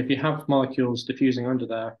 And if you have molecules diffusing under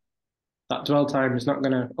there, that dwell time is not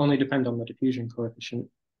going to only depend on the diffusion coefficient,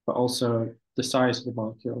 but also the size of the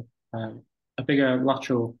molecule. A bigger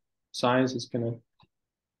lateral size is going to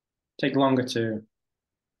take longer to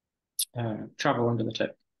travel under the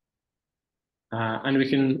tip. And we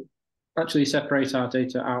can actually separate our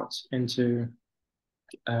data out into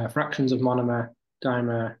fractions of monomer,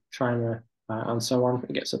 dimer, trimer, and so on.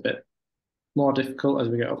 It gets a bit more difficult as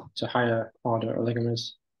we get up to higher order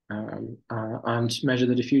oligomers, and measure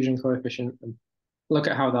the diffusion coefficient and look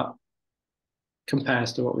at how that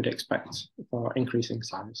compares to what we'd expect for increasing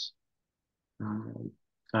size.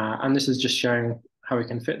 And this is just showing how we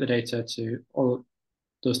can fit the data to all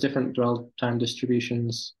those different dwell time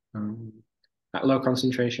distributions. At low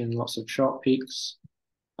concentration, lots of short peaks.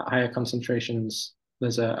 At higher concentrations,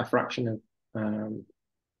 there's a fraction of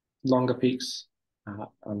longer peaks,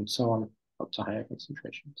 and so on up to higher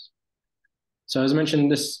concentrations. So as I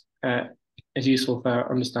mentioned, this is useful for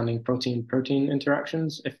understanding protein-protein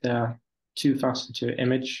interactions if they're too fast to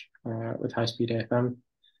image with high-speed AFM.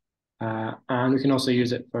 And we can also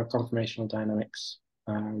use it for conformational dynamics,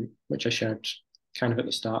 which I showed kind of at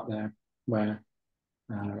the start there, where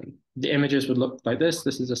the images would look like this.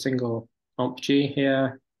 This is a single OMP-G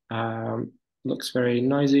here. Looks very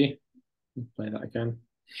noisy. Play that again.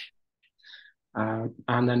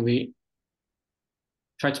 And then we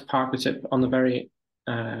try to park the tip on the very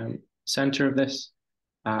center of this.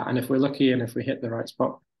 And if we're lucky and if we hit the right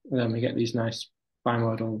spot, then we get these nice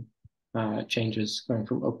bimodal changes going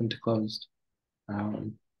from open to closed.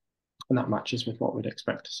 And that matches with what we'd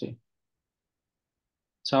expect to see.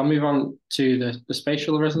 So I'll move on to the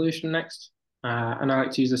spatial resolution next. And I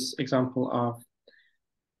like to use this example of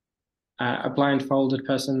a blindfolded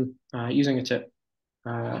person using a tip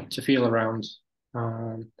to feel around.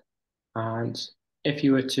 And if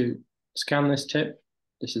you were to scan this tip,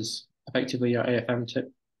 this is effectively your AFM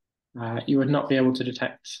tip, you would not be able to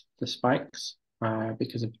detect the spikes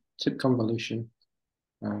because of tip convolution.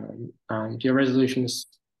 And your resolution is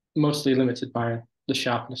mostly limited by the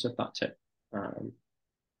sharpness of that tip.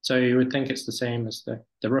 So you would think it's the same as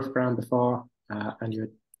the rough ground before, and you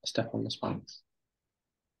would step on the spikes.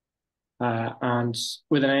 And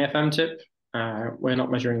with an AFM tip, we're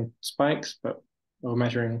not measuring spikes, but we're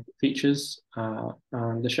measuring features.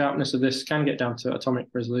 And the sharpness of this can get down to atomic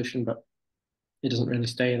resolution, but it doesn't really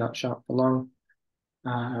stay that sharp for long.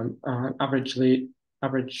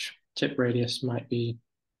 Average tip radius might be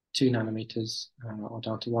 2 nanometers or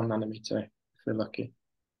down to 1 nanometer if we're lucky.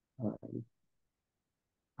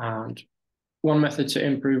 And one method to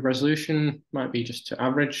improve resolution might be just to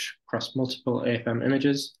average across multiple AFM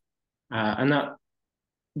images. And that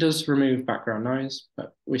does remove background noise,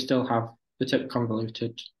 but we still have the tip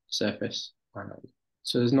convoluted surface.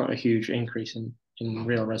 So there's not a huge increase in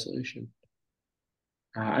real resolution.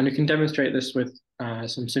 And we can demonstrate this with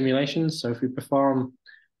some simulations. So if we perform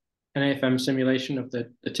an AFM simulation of the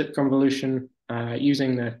tip convolution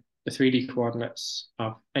using the 3D coordinates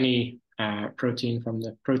of any protein from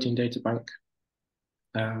the protein data bank,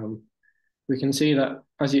 we can see that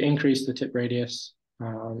as you increase the tip radius,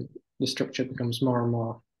 the structure becomes more and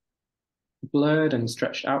more blurred and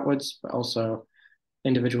stretched outwards, but also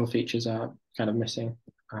individual features are kind of missing.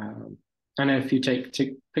 And if you take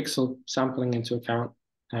pixel sampling into account,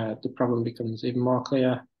 the problem becomes even more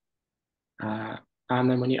clear. And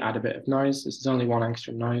then when you add a bit of noise, this is only 1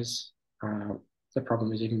 angstrom noise, the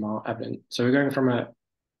problem is even more evident. So we're going from a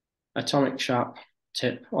atomic sharp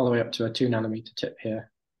tip all the way up to a 2 nanometer tip here.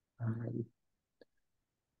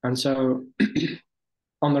 And so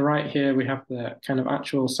on the right here, we have the kind of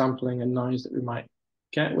actual sampling and noise that we might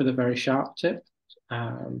get with a very sharp tip,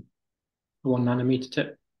 1 nanometer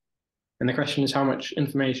tip. And the question is, how much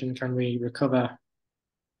information can we recover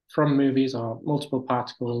from movies or multiple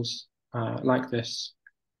particles like this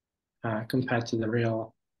compared to the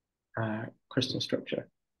real crystal structure?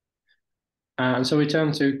 And so we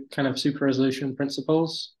turn to kind of super resolution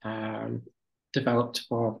principles developed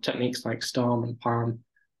for techniques like STORM and PALM,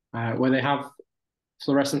 where they have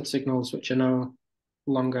fluorescent signals which are no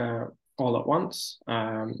longer all at once.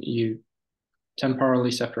 You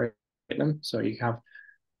temporally separate them. So you have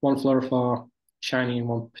one fluorophore shining in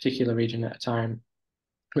one particular region at a time,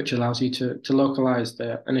 which allows you to localize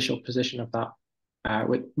the initial position of that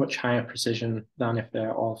with much higher precision than if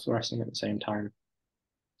they're all fluorescing at the same time,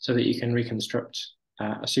 so that you can reconstruct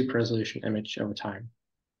a super resolution image over time.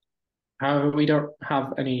 However, we don't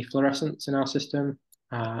have any fluorescence in our system,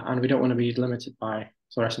 and we don't want to be limited by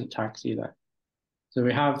fluorescent tags either. So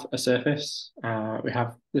we have a surface,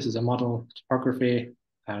 this is a model topography,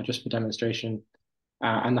 just for demonstration,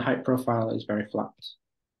 and the height profile is very flat.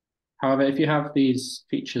 However, if you have these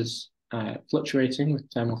features fluctuating with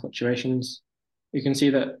thermal fluctuations, you can see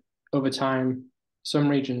that over time, some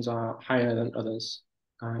regions are higher than others,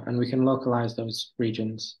 and we can localize those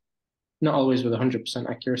regions, not always with 100%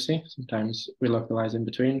 accuracy. Sometimes we localize in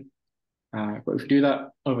between, but if we do that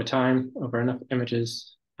over time, over enough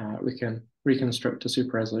images, we can reconstruct a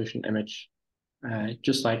super resolution image,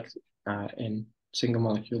 just like in single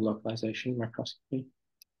molecule localization microscopy.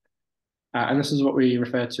 And this is what we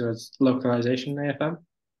refer to as localization AFM.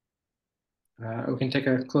 We can take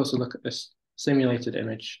a closer look at this simulated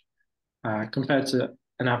image compared to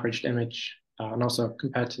an averaged image, and also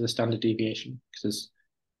compared to the standard deviation, because there's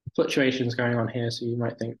fluctuations going on here. So you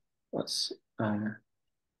might think, let's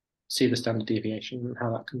see the standard deviation and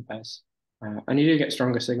how that compares. And you do get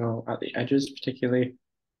stronger signal at the edges, particularly,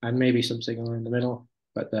 and maybe some signal in the middle.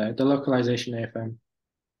 But the localization AFM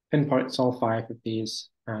pinpoints all 5 of these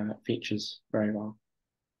features very well.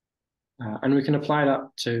 And we can apply that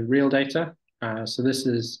to real data. So this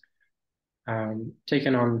is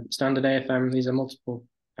taken on standard AFM. These are multiple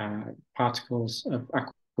particles of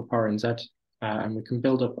aquaporin Z, and we can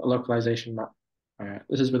build up a localization map.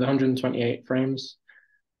 This is with 128 frames,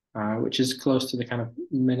 which is close to the kind of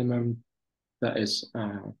minimum that is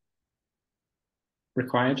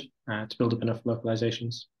required to build up enough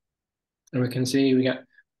localizations. And we can see we get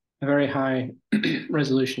a very high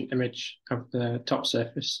resolution image of the top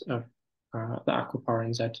surface of the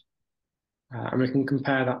aquaporin Z. And we can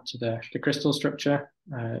compare that to the crystal structure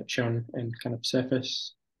shown in kind of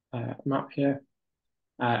surface map here,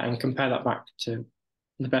 and compare that back to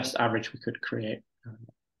the best average we could create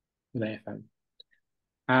with AFM.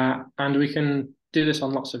 And we can do this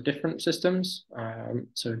on lots of different systems.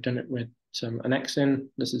 So we've done it with some annexin.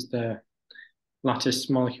 This is the lattice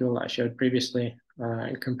molecule that I showed previously,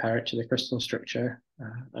 and compare it to the crystal structure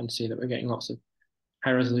and see that we're getting lots of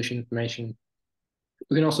high resolution information.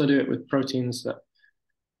 We can also do it with proteins that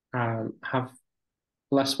have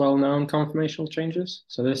less well-known conformational changes.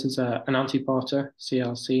 So this is an antiporter,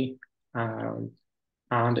 CLC,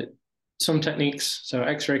 and some techniques, so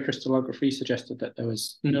X-ray crystallography suggested that there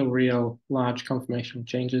was no real large conformational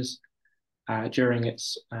changes during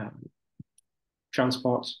its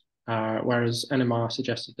transport, whereas NMR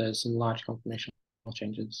suggested there's some large conformational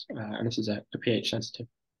changes, and this is a pH-sensitive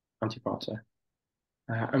antiporter.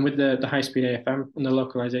 And with the high-speed AFM and the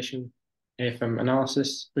localization AFM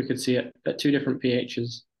analysis, we could see at 2 different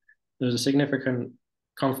pHs, there's a significant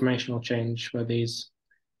conformational change where these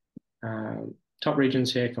top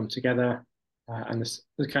regions here come together, and there's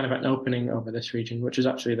kind of an opening over this region, which is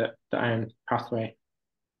actually the ion pathway.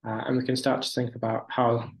 And we can start to think about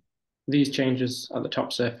how these changes at the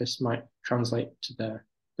top surface might translate to the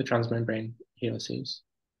transmembrane helices.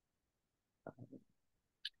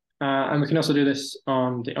 And we can also do this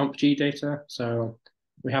on the OMP-G data. So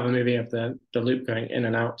we have a movie of the loop going in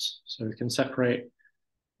and out. So we can separate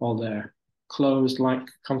all the closed-like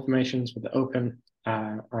conformations with the open.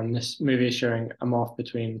 And this movie is showing a morph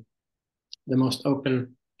between the most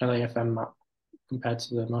open LAFM map compared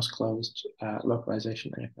to the most closed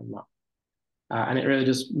localization AFM map. And it really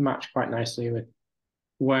does match quite nicely with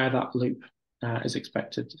where that loop is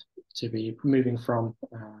expected to be moving from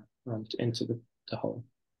and into the hole.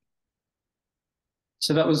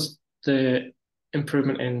 So that was the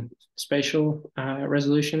improvement in spatial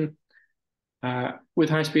resolution. With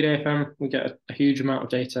high-speed AFM, we get a huge amount of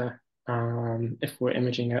data. If we're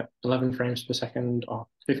imaging at 11 frames per second or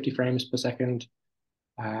 50 frames per second,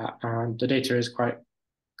 and the data is quite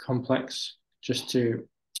complex just to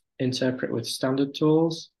interpret with standard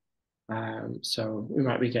tools. So we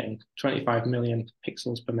might be getting 25 million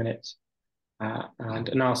pixels per minute, and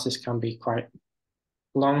analysis can be quite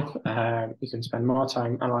long. You can spend more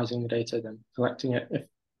time analyzing the data than collecting it,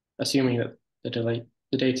 assuming that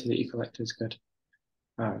the data that you collect is good.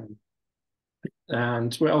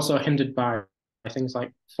 And we're also hindered by things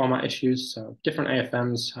like format issues. So different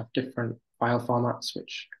AFMs have different file formats,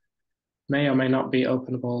 which may or may not be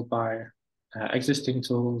openable by existing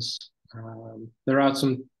tools. There are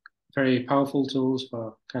some very powerful tools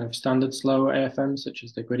for kind of standard slow AFM, such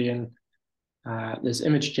as the Gwydion. There's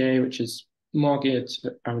ImageJ, which is more geared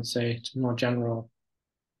to, I would say, to more general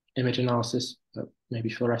image analysis, but maybe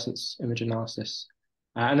fluorescence image analysis.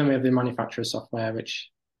 And then we have the manufacturer software, which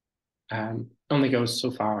only goes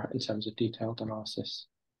so far in terms of detailed analysis.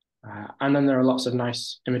 And then there are lots of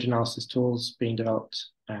nice image analysis tools being developed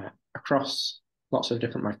across lots of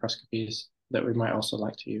different microscopies that we might also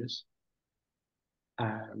like to use.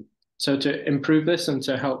 So to improve this and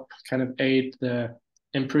to help kind of aid the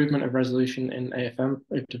improvement of resolution in AFM,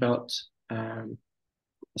 we've developed a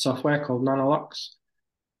software called Nanolox,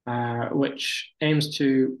 which aims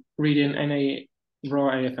to read in any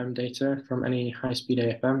raw AFM data from any high-speed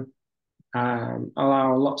AFM,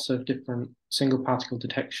 allow lots of different single particle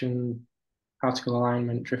detection, particle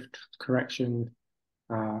alignment, drift correction,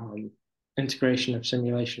 integration of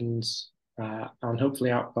simulations, and hopefully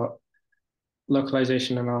output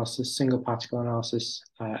localization analysis, single particle analysis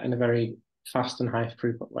in a very fast and high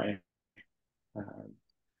throughput way.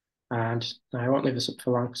 And I won't leave this up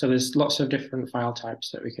for long. So there's lots of different file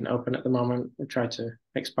types that we can open at the moment. We've tried to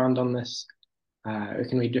expand on this. We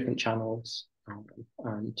can read different channels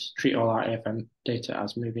and treat all our AFM data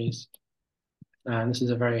as movies. And this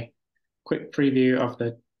is a very quick preview of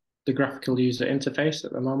the graphical user interface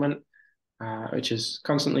at the moment, which is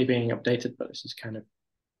constantly being updated, but this is kind of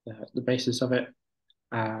the basis of it,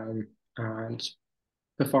 and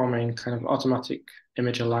performing kind of automatic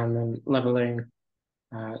image alignment, leveling.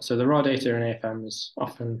 So the raw data in AFM is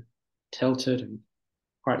often tilted and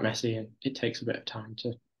quite messy, and it takes a bit of time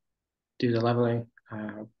to do the leveling,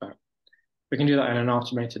 but we can do that in an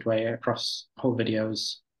automated way across whole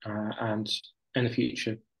videos, and in the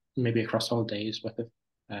future, maybe across whole days worth of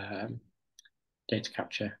data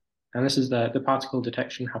capture. And this is the particle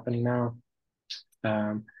detection happening now.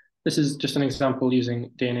 This is just an example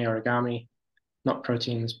using DNA origami, not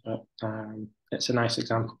proteins, but it's a nice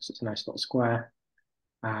example because it's a nice little square.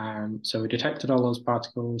 So we detected all those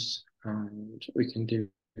particles, and we can do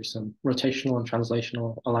some rotational and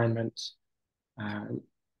translational alignments, and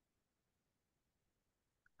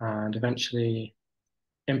eventually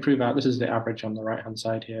improve out. This is the average on the right-hand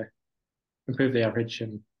side here. Improve the average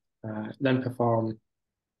and then perform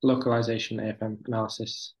localization AFM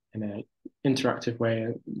analysis in an interactive way,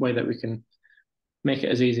 a way that we can make it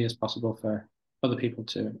as easy as possible for other people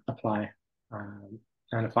to apply,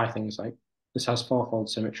 and apply things like this has fourfold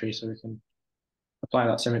symmetry, so we can apply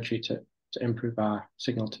that symmetry to improve our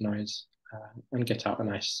signal to noise and get out a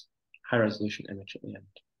nice high resolution image at the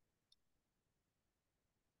end.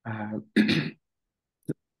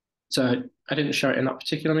 So I didn't show it in that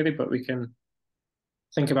particular movie, but we can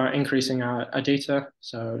think about increasing our data.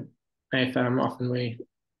 So AFM, often we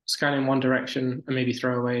scan in one direction and maybe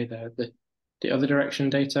throw away the other direction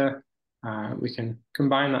data. We can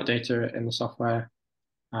combine that data in the software,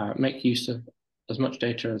 make use of as much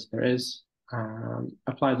data as there is,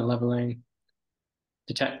 apply the leveling,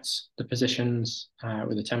 detect the positions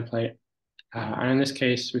with a template. And in this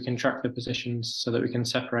case, we can track the positions so that we can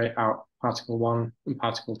separate out particle 1 and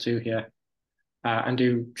particle 2 here, and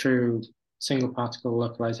do true single particle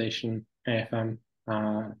localization AFM,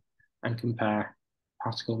 and compare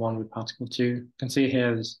particle 1 with particle 2. You can see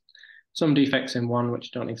here there's some defects in one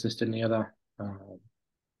which don't exist in the other.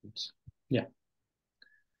 Yeah.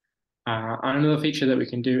 And another feature that we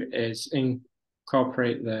can do is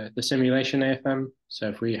incorporate the simulation AFM. So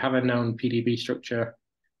if we have a known PDB structure,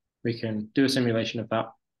 we can do a simulation of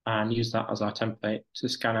that and use that as our template to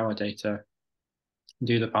scan our data,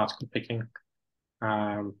 do the particle picking.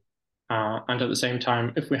 And at the same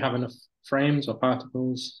time, if we have enough frames or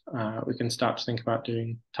particles, we can start to think about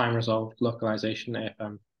doing time-resolved localization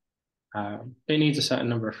AFM. It needs a certain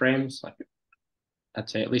number of frames, like I'd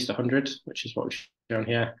say at least 100, which is what we've shown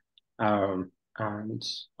here, and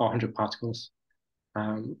or 100 particles.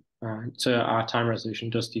 So our time resolution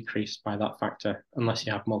does decrease by that factor unless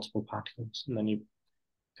you have multiple particles, and then you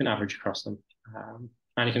can average across them.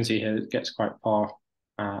 And you can see here it gets quite poor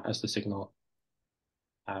as the signal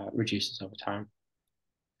reduces over time.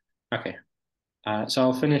 Okay, so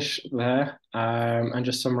I'll finish there and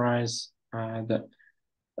just summarize that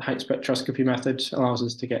the height spectroscopy method allows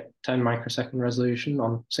us to get 10 microsecond resolution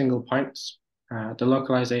on single points. The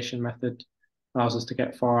localization method allows us to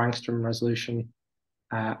get 4 angstrom resolution,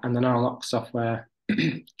 and the NanoLock software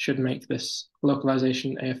should make this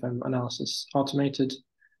localization AFM analysis automated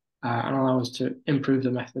and allow us to improve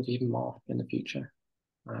the method even more in the future.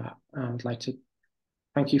 I'd like to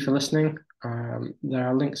thank you for listening. There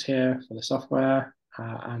are links here for the software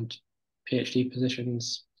and PhD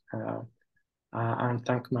positions. And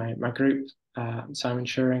thank my group, Simon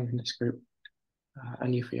Scheuring in this group,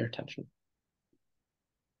 and you for your attention.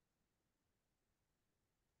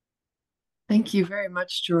 Thank you very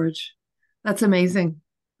much, George. That's amazing.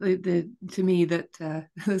 To me, that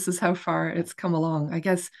this is how far it's come along. I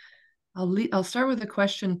guess I'll start with a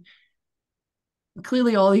question.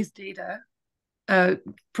 Clearly, all these data,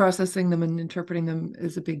 processing them and interpreting them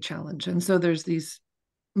is a big challenge. And so there's these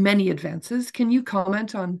many advances. Can you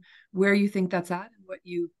comment on where you think that's at and what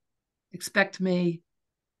you expect may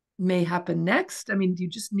happen next? I mean, do you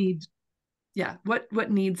just need,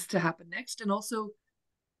 what needs to happen next? And also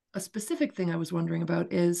a specific thing I was wondering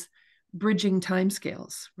about is bridging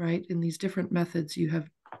timescales, right? In these different methods, you have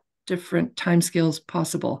different timescales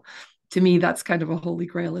possible. To me, that's kind of a holy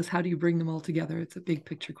grail, is how do you bring them all together? It's a big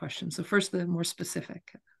picture question. So first, the more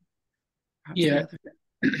specific. Yeah,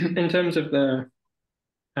 in terms of the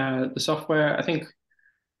software, I think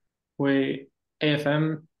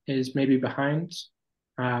AFM is maybe behind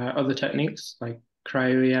other techniques like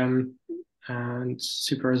cryo-EM and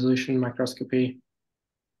super resolution microscopy,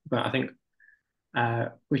 but I think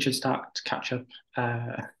we should start to catch up,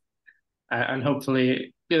 and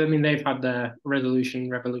hopefully, I mean, they've had their resolution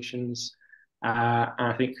revolutions, and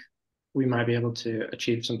I think we might be able to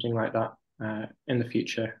achieve something like that in the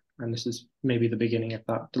future. And this is maybe the beginning of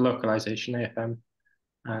that. The localization AFM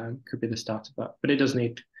could be the start of that, but it does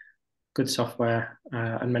need good software,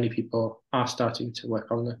 and many people are starting to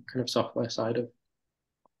work on the kind of software side of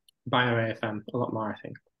bio-AFM a lot more, I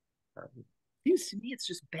think. Seems to me it's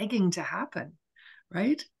just begging to happen,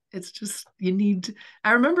 right? It's just, you need,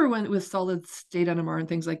 I remember when with solid state NMR and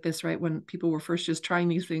things like this, right? When people were first just trying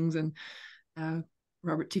these things, and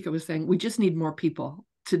Robert Tika was saying, we just need more people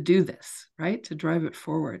to do this, right? To drive it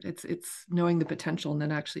forward. It's knowing the potential and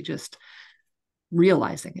then actually just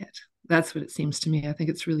realizing it. That's what it seems to me. I think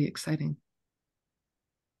it's really exciting.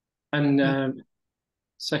 And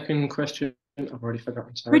second question, I've already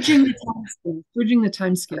forgotten. Sorry. Bridging the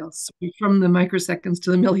time scales from the microseconds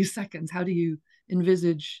to the milliseconds. How do you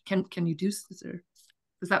envisage? Can you do this?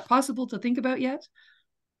 Is that possible to think about yet?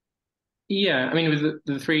 Yeah, I mean, with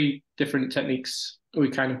the 3 different techniques, we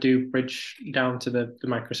kind of do bridge down to the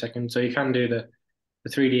microsecond. So you can do the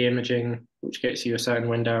 3D imaging, which gets you a certain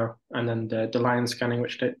window, and then the line scanning,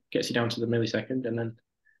 which gets you down to the millisecond, and then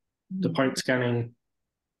the point scanning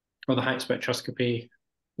or the height spectroscopy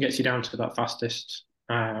gets you down to that fastest.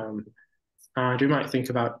 And we might think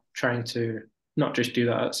about trying to not just do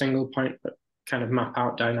that at a single point, but kind of map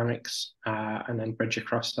out dynamics and then bridge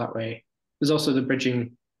across that way. There's also the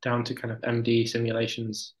bridging down to kind of MD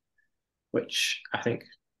simulations, which I think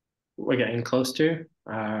we're getting close to,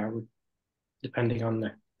 depending on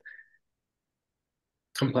the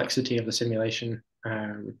complexity of the simulation.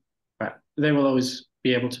 But they will always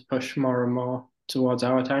be able to push more and more towards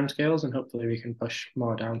our timescales, and hopefully we can push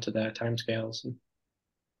more down to their timescales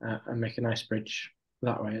and make a nice bridge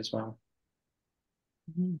that way as well.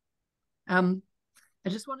 I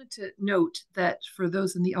just wanted to note that for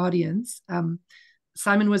those in the audience,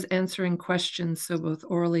 Simon was answering questions, so both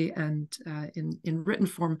orally and in written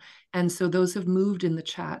form, and so those have moved in the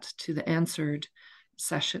chat to the answered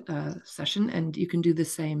session, and you can do the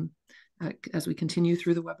same as we continue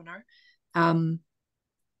through the webinar.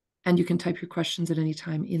 And you can type your questions at any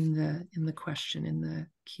time in the question in the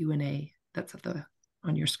Q&A that's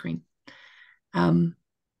on your screen. I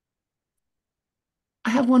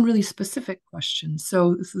have one really specific question.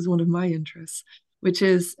 So this is one of my interests, which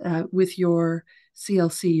is with your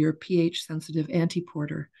CLC, your pH-sensitive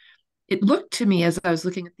antiporter. It looked to me as I was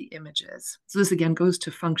looking at the images, so this again goes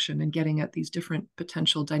to function and getting at these different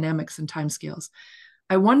potential dynamics and timescales.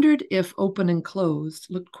 I wondered if open and closed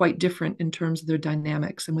looked quite different in terms of their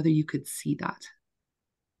dynamics and whether you could see that.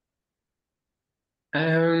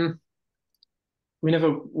 we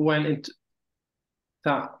never went into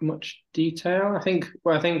that much detail. I think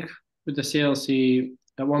with the CLC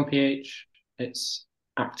at one pH it's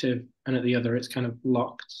active and at the other it's kind of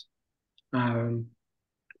locked.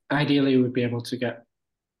 Ideally, we'd be able to get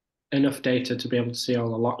enough data to be able to see all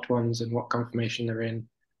the locked ones and what conformation they're in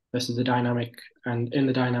versus the dynamic, and in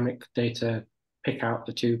the dynamic data pick out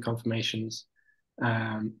the two conformations.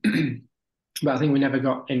 But I think we never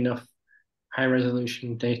got enough high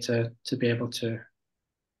resolution data to be able to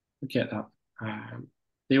get that.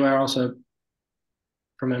 They were also,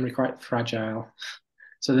 from memory, quite fragile.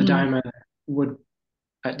 So the dimer would,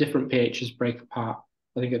 at different pHs, break apart.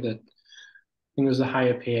 I think it was a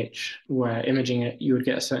higher pH where imaging it, you would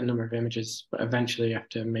get a certain number of images, but eventually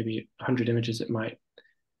after maybe 100 images, it might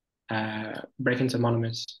break into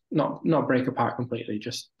monomers. Not break apart completely,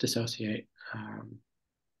 just dissociate.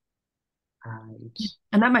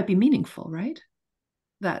 And that might be meaningful, right?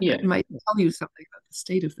 That might tell you something about the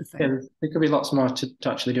state of the thing. Yeah, there could be lots more to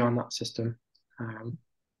actually do on that system.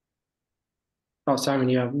 Oh, Simon,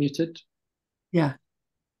 you are muted. Yeah.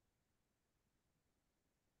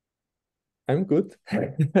 I'm good.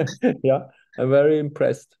 Yeah, I'm very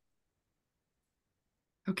impressed.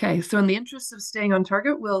 Okay, so in the interest of staying on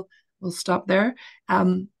target, we'll stop there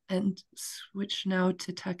and switch now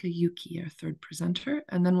to Takayuki, our third presenter,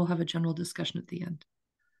 and then we'll have a general discussion at the end.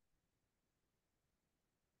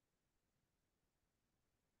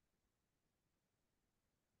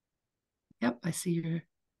 Yep, I see your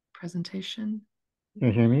presentation. Can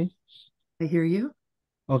you hear me? I hear you.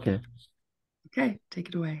 Okay. Okay, take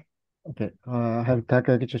it away. Okay. I have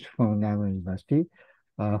Takayuki Uchihashi from Nagoya University.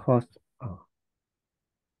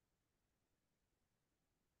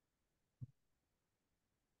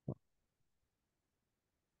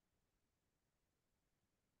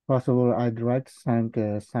 First of all, I'd like to thank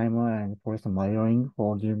Simon and Professor Scheuring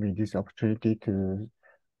for giving me this opportunity to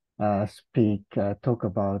talk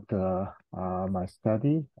about my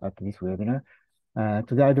study at this webinar.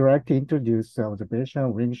 Today, I'd like to introduce observation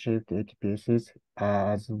of ring-shaped ATPases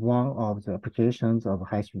as one of the applications of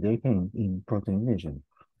high-speed AFM in protein imaging.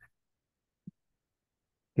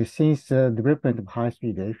 Since the development of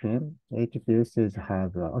high-speed AFM, ATPases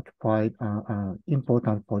have occupied an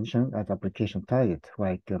important position as application target,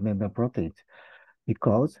 like membrane proteins,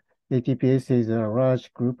 because ATPase is a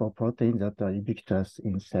large group of proteins that are ubiquitous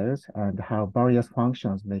in cells and have various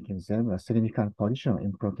functions, making them a significant position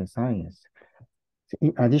in protein science.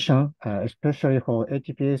 In addition, especially for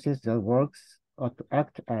ATPases that works to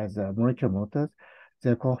act as molecular motors,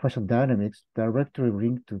 their conformational dynamics directly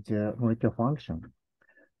linked to their molecular function.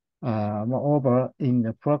 Moreover, in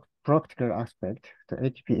the practical aspect, the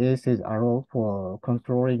ATPases allow for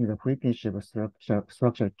controlling the frequency of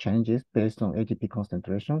structure changes based on ATP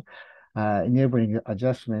concentration, enabling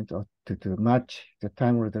adjustment to match the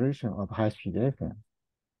time resolution of high-speed AFM.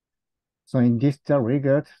 So in this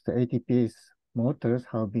regard, the ATPase motors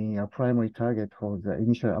have been a primary target for the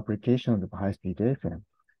initial application of high-speed AFM.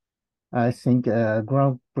 I think a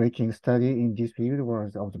groundbreaking study in this field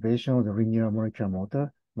was the observation of the linear molecular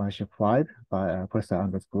motor, version 5, by Professor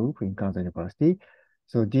Anders group in Kansas University.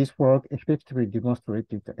 So this work effectively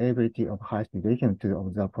demonstrated the ability of high-speed AFM to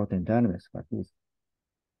observe protein dynamics like this.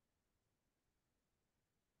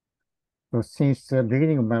 So since the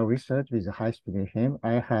beginning of my research with high-speed AFM,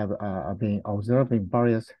 I have been observing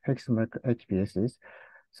various hexameric ATPases.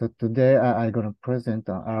 So today I'm going to present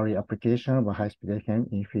an early application of high-speed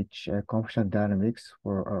AFM in which conformational dynamics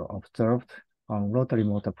were observed on rotary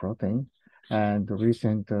motor protein and the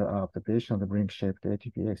recent observation of the ring-shaped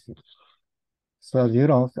ATPases. So you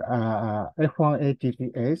know, F1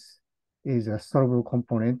 ATPase is a soluble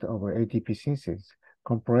component of ATP synthesis,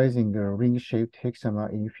 comprising a ring-shaped hexamer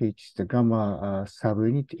in which the gamma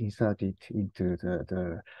subunit inserted into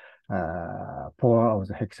the pore of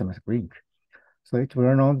the hexamer ring. So it's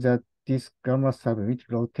well known that this gamma subunit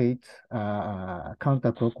rotates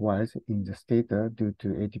counterclockwise in the stator due to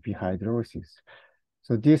ATP hydrolysis.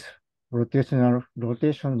 So this rotation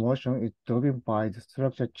motion is driven by the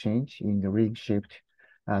structure change in the ring-shaped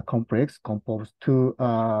complex composed two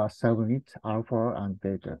subunits, alpha and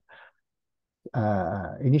beta.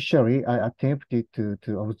 Initially, I attempted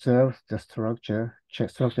to observe the structure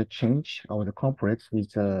change of the complex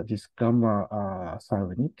with this gamma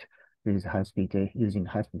subunit with using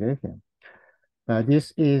high-speed AFM.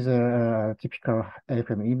 This is a typical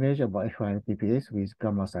AFM image of F1 ATPase with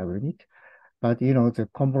gamma subunit. But you know, the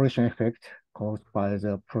convolution effect caused by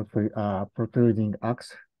the protruding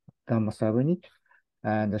axe gamma subunit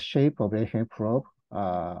and the shape of AFM probe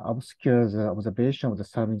obscures the observation of the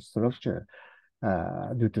subunit structure.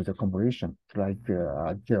 due to the convolution, like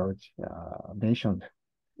George mentioned.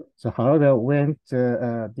 So, however, when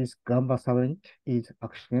this gamma subunit is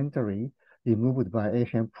accidentally removed by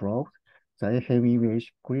AFM probe, the AFM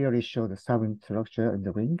image clearly shows the subunit structure in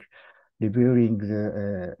the ring, revealing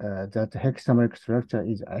that the hexameric structure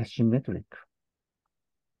is asymmetric.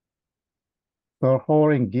 So,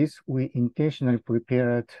 following this, we intentionally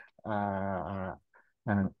prepared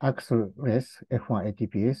an axle-less F1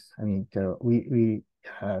 ATPase. I mean, we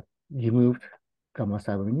removed gamma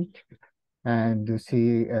subunit and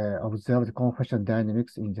observe the conformational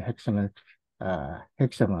dynamics in the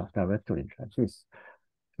hexamer directory like this.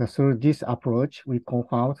 So through this approach, we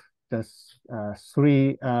confirmed the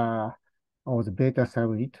three of the beta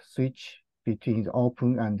subunit switch between the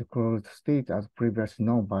open and closed state as previously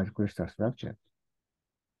known by the crystal structure.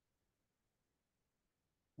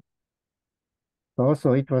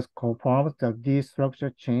 Also, it was confirmed that this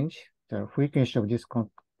structure change, the frequency of this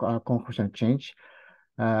conformational change,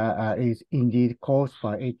 is indeed caused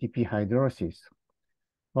by ATP hydrolysis.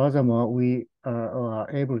 Furthermore, we are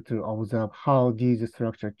able to observe how these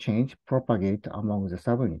structure change propagate among the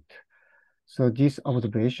subunit. So this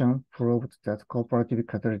observation proved that cooperative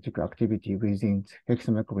catalytic activity within the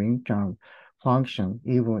hexameric ring can function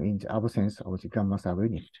even in the absence of the gamma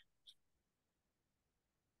subunit.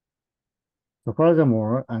 So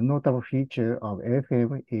furthermore, a notable feature of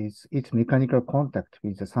AFM is its mechanical contact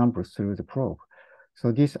with the samples through the probe.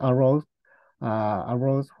 So this allows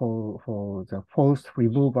for the forced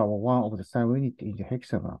removal of one of the subunit in the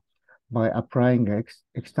hexamer by applying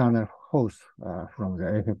external force from the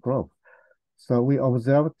AFM probe. So we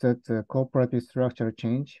observed that the cooperative structure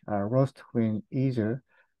change are lost when either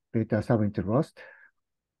beta subunit is lost.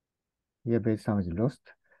 Here beta subunit is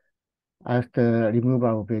lost. After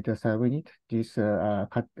removal of beta subunit, this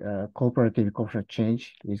cooperative coefficient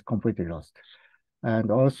change is completely lost.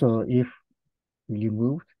 And also, if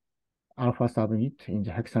removed alpha subunit in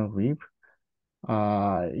the hexamer group,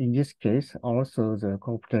 in this case, also the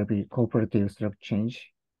cooperative structure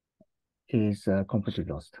change is completely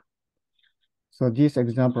lost. So this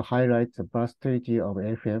example highlights the versatility of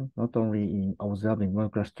AFM, not only in observing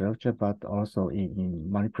molecular structure, but also in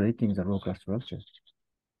manipulating the local structure.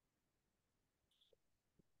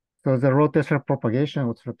 So the rotational propagation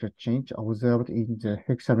of structure change observed in the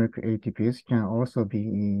hexameric ATPase can also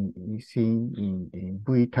be seen in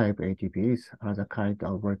V-type ATPase as a kind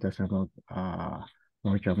of rotational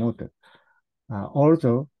molecular model.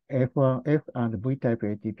 Although F and V-type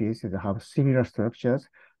ATPase have similar structures,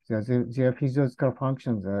 their physical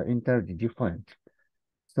functions are entirely different.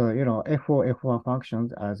 So, F4, F1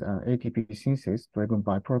 functions as an ATP synthesis driven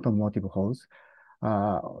by proton motive holes.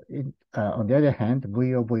 On the other hand,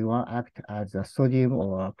 VO, V1 act as a sodium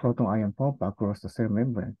or proton ion pump across the cell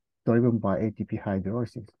membrane, driven by ATP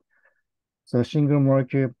hydrolysis. So single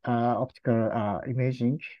molecule optical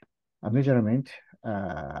imaging measurement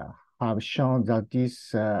have shown that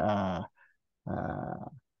this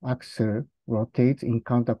axle rotates in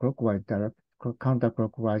counterclockwise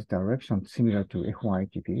direction, similar to F1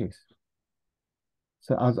 ATPase.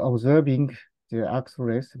 So as observing the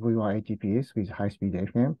axle-less V1 ATPase with high-speed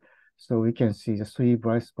FM, so we can see the three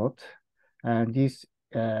bright spots, and the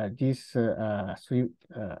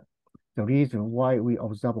reason why we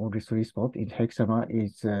observe only three spots in hexamer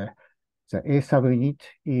is the A subunit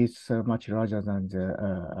is much larger than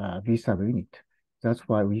the B subunit. That's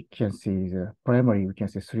why we can see the primary. We can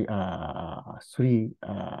see three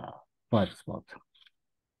bright spots.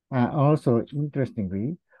 Also,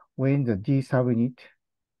 interestingly, when the D subunit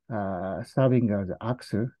serving as the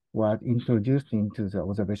axle was introduced into the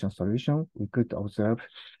observation solution, we could observe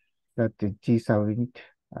that the G subunit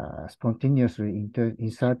spontaneously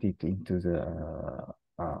inserted into the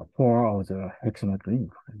pore of the hexameric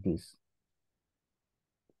ring, like this.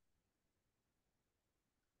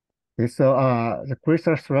 Okay, so the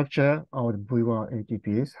crystal structure of the V1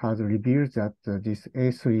 ATPase has revealed that this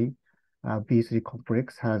A3 B3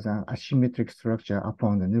 complex has an asymmetric structure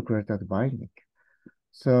upon the nucleotide binding.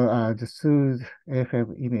 So the smooth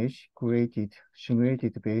AFM image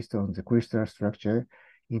simulated based on the crystal structure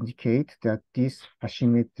indicate that this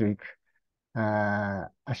asymmetry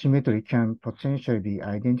can potentially be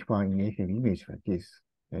identified in AFM image like this.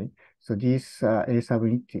 Okay, so this A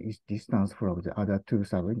subunit is distant from the other two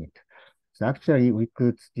subunits. So actually, we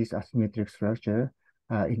put this asymmetric structure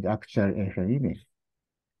in the actual AFM image.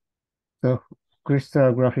 So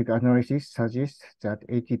crystallographic analysis suggests that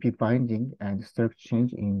ATP binding and structure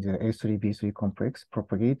change in the A3B3 complex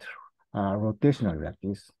propagate rotationally like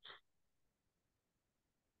this.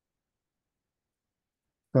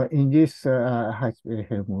 So in this high-speed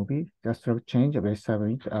AFM movie, the structure change of a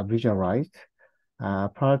subunit are visualized,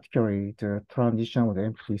 particularly the transition of the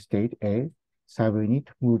empty state A subunit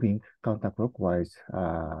moving counterclockwise,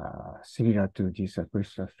 similar to this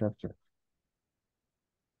crystal structure.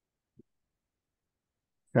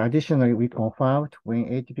 Additionally, we confirmed when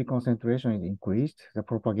ATP concentration is increased, the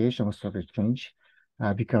propagation of structure change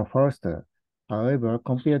become faster. However,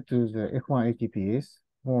 compared to the F1 ATPase,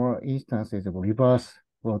 more instances of reverse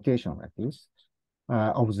rotation like this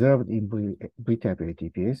observed in B-type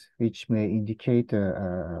ATPase, which may indicate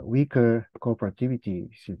weaker cooperativity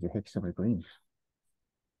with the hexamer rings.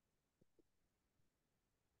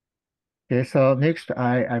 Okay, so next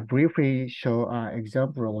I briefly show an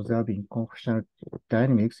example of observing conformational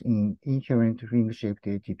dynamics in inherent ring-shaped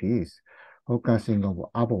ATPase, focusing on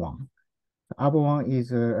ABO1. ABO1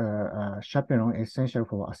 is a chaperone essential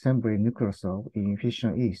for assembling nucleosome in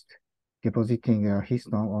fission yeast, depositing a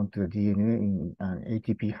histone onto the DNA in an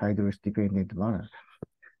ATP hydrolase-dependent manner.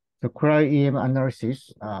 The cryo-EM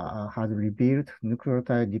analysis has revealed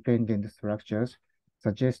nucleotide-dependent structures,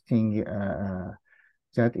 suggesting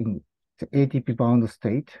that in the ATP bound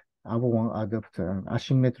state, ABO1 adopts an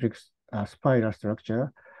asymmetric spiral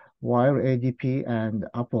structure, while ADP and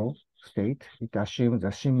APO state, it assumes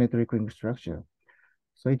a symmetric ring structure.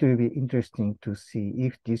 So it will be interesting to see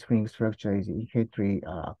if this ring structure is inherently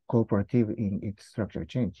cooperative in its structure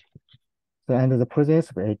change. So under the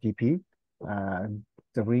presence of ATP,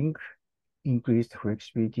 the ring increased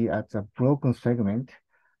flexibility at the broken segment,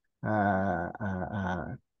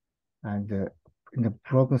 and in the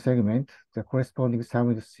broken segment, the corresponding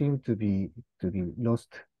segment seems to be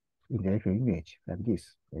lost in the AFM image like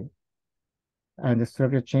this. Okay? And the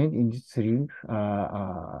structure change in this ring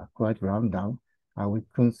quite random. We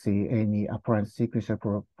couldn't see any apparent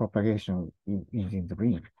sequential propagation in the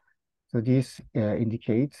ring. So this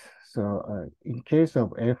indicates, in case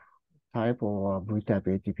of F-type or V-type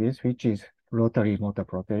ATPase, which is rotary motor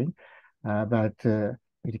protein, but in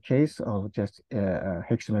the case of just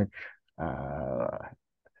hexameric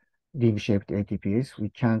ring-shaped ATPase, we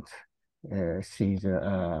can't see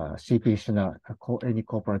the sequential any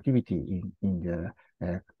cooperativity in the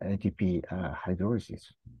ATP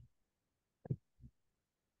hydrolysis.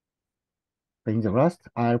 In the last,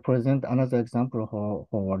 I'll present another example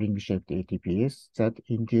for ring-shaped ATPase that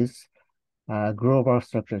induce global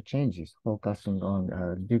structure changes, focusing on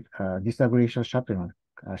disaggregation chaperone,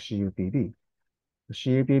 CUPB.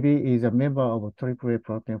 CUPB is a member of a AAA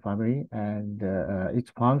protein family, and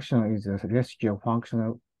its function is a rescue of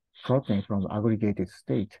functional protein from aggregated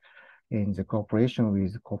state in the cooperation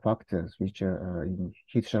with cofactors, which are in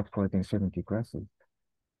Heath sharp protein 70 classes.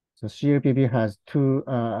 So CUPB has two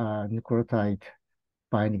nucleotide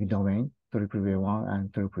binding domain, AAA1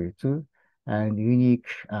 and AAA2, and unique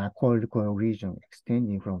coil-to-coil region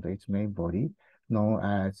extending from its main body, known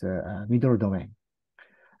as middle domain.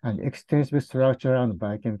 And extensive structure and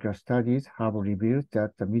biochemical studies have revealed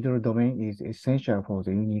that the middle domain is essential for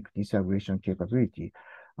the unique disaggregation capability,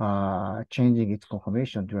 changing its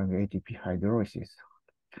conformation during ATP hydrolysis.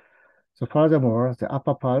 So furthermore, the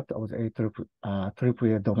upper part of the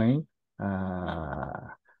AAA domain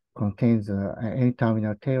contains an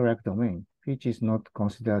N-terminal tail-like domain, which is not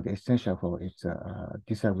considered essential for its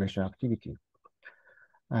disaggregation activity.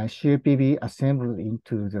 CUPB assembled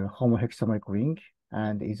into the homohexameric ring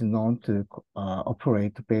and is known to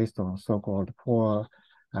operate based on so-called polar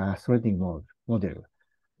threading model,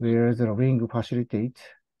 where the ring facilitates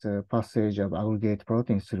the passage of aggregate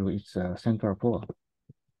proteins through its central pore.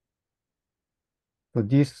 So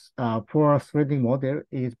this polar threading model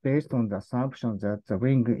is based on the assumption that the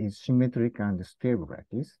ring is symmetric and stable like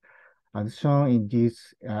this. As shown in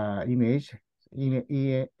this image,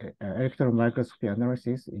 electron microscopy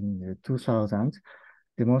analysis in the 2000s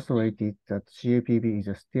demonstrated that CUPB is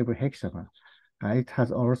a stable hexagon. It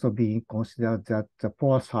has also been considered that the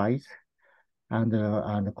pore size and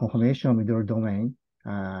the conformation middle domain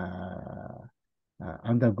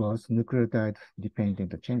undergoes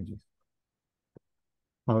nucleotide-dependent changes.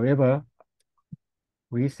 However,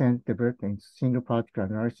 recent development in single particle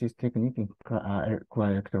analysis technique in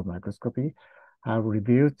electron microscopy have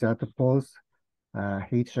revealed that both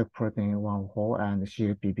heat shock protein 1 and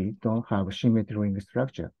CUPB don't have symmetric ring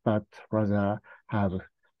structure, but rather have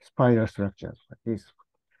spiral structures like this.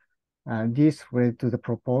 And this led to the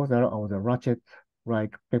proposal of the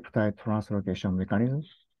ratchet-like peptide translocation mechanism,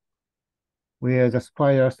 where the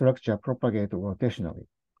spiral structure propagates rotationally.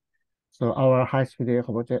 So our high-speed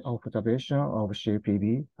observation of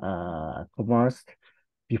CUPB commenced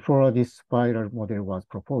before this spiral model was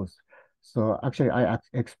proposed. So actually, I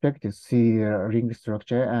expect to see ring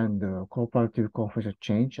structure and cooperative conformational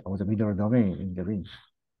change of the middle domain in the ring.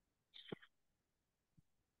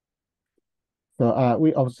 So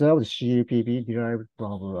we observed CUPB derived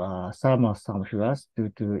from thermal thermophilus due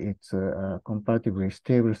to its comparatively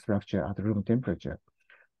stable structure at room temperature.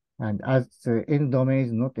 And as the end domain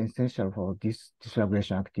is not essential for this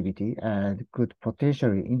dysregulation activity and could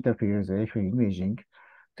potentially interfere with the AFM imaging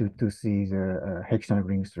to see the hexagonal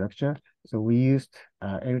ring structure, so we used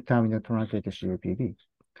L-terminal truncated CUPB.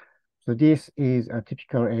 So this is a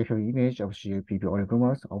typical AFM image of CUPB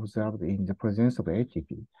oligomers observed in the presence of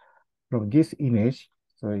ATP. From this image,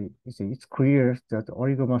 so you see, it's clear that the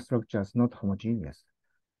oligomer structure is not homogeneous.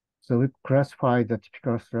 So we classify the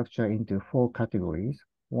typical structure into 4 categories.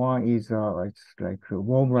 One is it's like a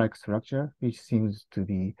worm-like structure, which seems to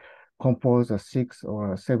be composed of 6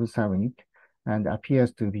 or 7 subunits and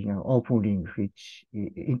appears to be an open ring, which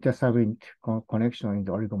inter-subunit connection in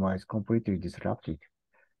the oligomer is completely disrupted.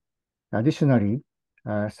 Additionally,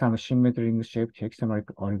 some symmetry ring-shaped hexameric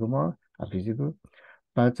oligomer are visible,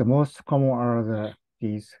 but the most common are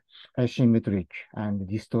these asymmetric and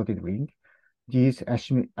distorted rings. These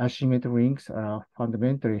asymmetric rings are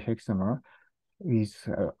fundamentally hexamer with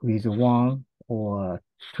 1 or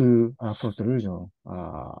 2 protrusions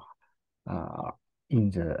in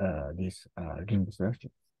this ring structure.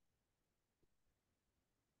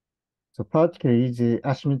 So particularly the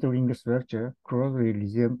asymmetric ring structure closely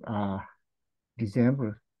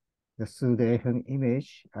resembles the pseudo-AFM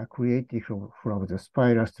image created from the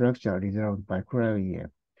spiral structure resolved by cryo-EM.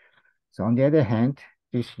 So on the other hand,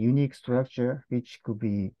 this unique structure, which could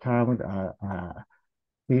be termed a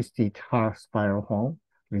twisted half spiral home,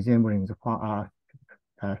 resembling the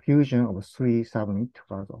fusion of 3 subunits,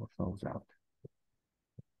 was also observed.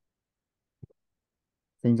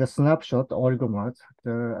 In the snapshot oligomers,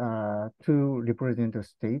 the 2 representative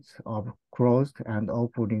states of closed and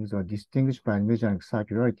open rings are distinguished by measuring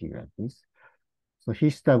circularity like this. So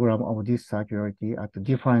histogram of this circularity at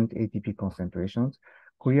different ATP concentrations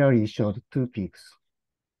clearly showed 2 peaks,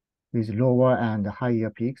 with lower and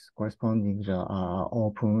higher peaks corresponding to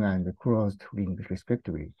open and closed rings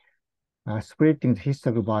respectively. Splitting the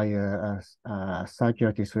histogram by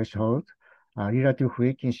circularity threshold, relative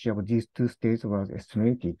frequency of these 2 states was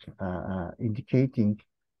estimated, indicating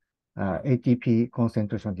ATP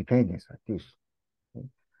concentration dependence like this.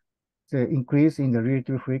 The increase in the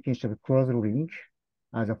relative frequency of closed ring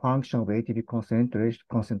as a function of ATP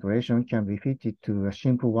concentration can be fitted to a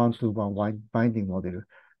simple 1-to-1 binding model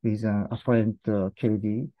with an apparent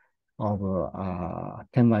KD of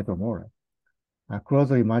 10 micromolar,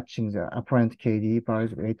 closely matching the apparent KD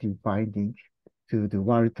values of ATP binding to the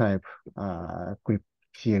wild type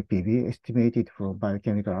CUPB estimated from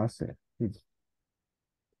biochemical assay.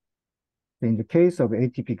 In the case of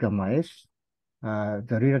ATP gamma S,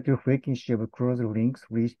 the relative frequency of closed rings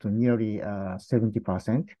reached to nearly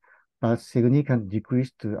 70%, but significant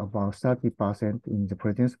decreased to about 30% in the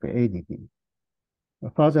presence of ADP.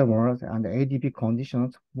 Furthermore, under ADP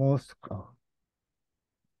conditions, most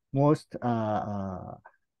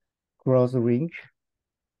closed rings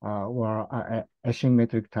were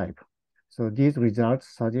asymmetric type. So these results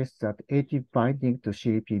suggest that ATP binding to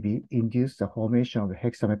CUPB induced the formation of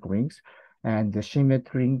hexameric rings, and the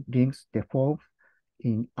symmetric rings deform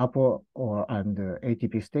in upper and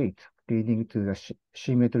ATP state, leading to the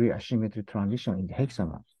symmetry-asymmetry transition in the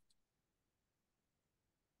hexamer.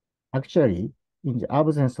 Actually, in the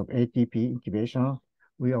absence of ATP incubation,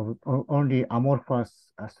 we have only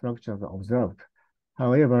amorphous structures observed.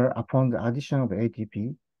 However, upon the addition of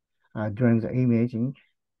ATP during the imaging,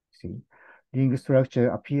 ring structure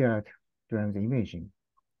appeared during the imaging.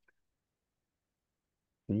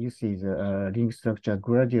 So you see the ring structure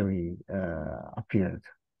gradually appeared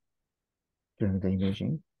during the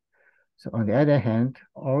imaging. So on the other hand,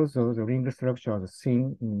 also the ring structure was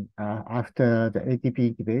seen after the ATP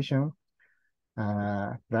incubation,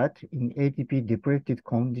 but in ATP depleted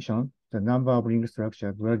condition, the number of ring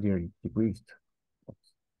structure gradually decreased.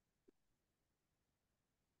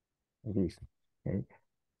 Okay.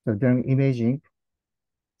 So during imaging,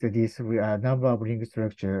 this number of ring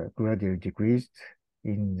structure gradually decreased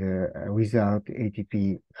in the without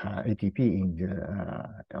ATP in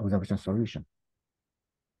the observation solution.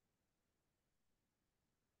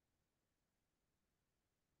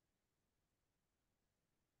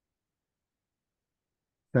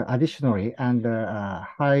 So additionally, under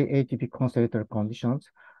high ATP concentrator conditions,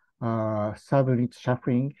 subunit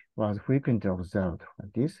shuffling was frequently observed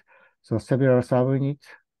like this. So several subunits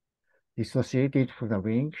dissociated from the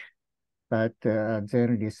ring but then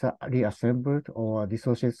reassembled or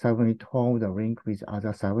dissociated subunit form the ring with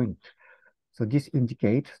other subunit. So this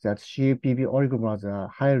indicates that CAPB oligomers are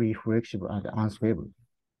highly flexible and unstable.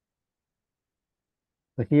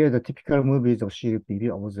 So here the typical movies of CAPB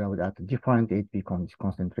observed at different ATP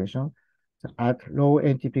concentration. So at low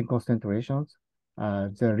ATP concentrations,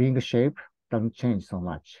 the ring shape doesn't change so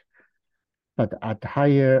much. But at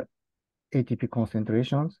higher ATP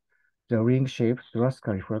concentrations, the ring shape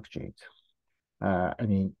drastically fluctuates.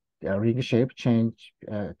 The ring shape change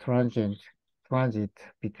transit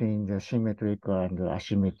between the symmetric and the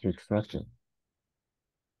asymmetric structure.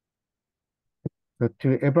 So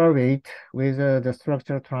to evaluate whether the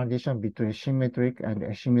structural transition between symmetric and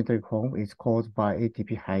asymmetric form is caused by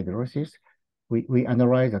ATP hydrolysis, we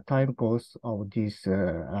analyze the time course of these two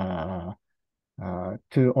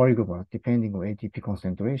oligomers depending on ATP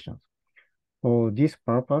concentrations. For this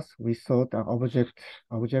purpose, we sought an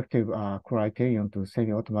objective criterion to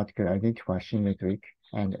semi-automatically identify symmetric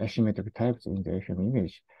and asymmetric types in the AFM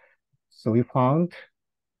image. So we found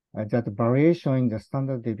that variation in the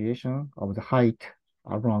standard deviation of the height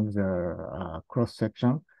along the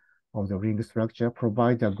cross-section of the ring structure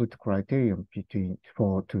provides a good criterion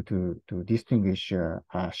to distinguish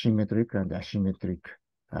symmetric and asymmetric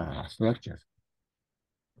structures.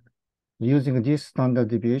 Using this standard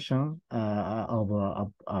deviation of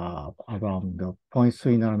around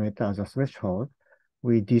 0.3 nanometer as a threshold,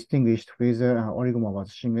 we distinguished whether an oligomer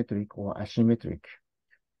was symmetric or asymmetric.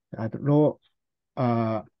 At low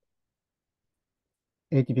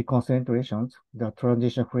ATP concentrations, the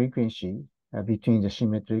transition frequency between the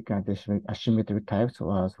symmetric and the asymmetric types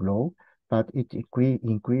was low, but it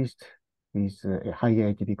increased with a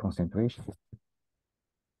higher ATP concentration.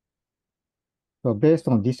 So based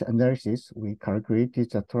on this analysis, we calculated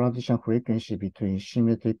the transition frequency between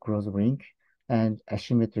symmetric closed ring and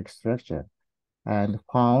asymmetric structure and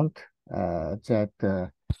found that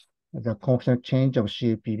the constant change of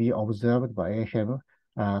CAPB observed by AFM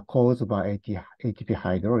caused by ATP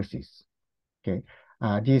hydrolysis. Okay,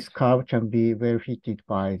 this curve can be verified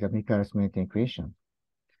by the Michelson-Menten equation.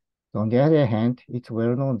 So on the other hand, it's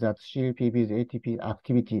well known that CAPB's ATP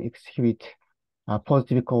activity exhibit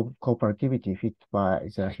positive cooperativity fit by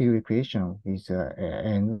the Hill equation with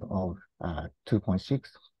n of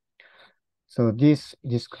 2.6. So this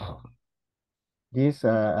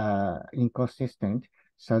inconsistent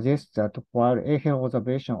suggests that while AFM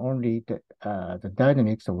observation only the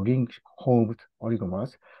dynamics of ring-homed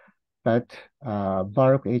oligomers, but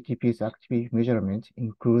bulk ATPase activity measurements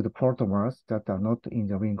include protomers that are not in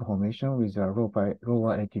the ring formation with a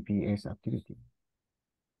lower ATPase activity.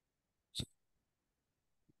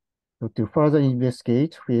 So to further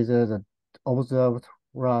investigate whether the observed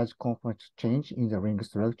large conformational change in the ring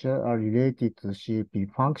structure are related to the CAP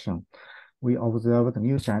function, we observed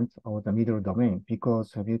mutants of the middle domain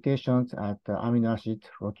because mutations at the amino acid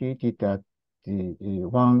located at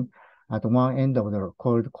one end of the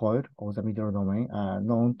coiled coil of the middle domain are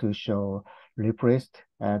known to show repressed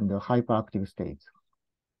and hyperactive states.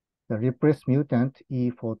 The repressed mutant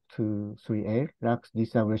E423A lacks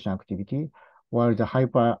disaggregation activity, while the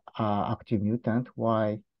hyperactive mutant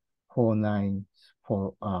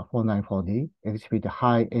Y494D exhibit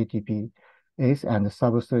high ATPase and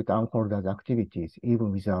substrate unfolded activities,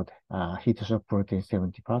 even without heat shock protein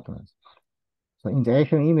 70 partners. So in the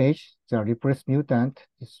AFM image, the repressed mutant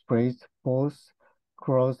displays both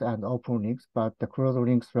closed and open rings, but the closed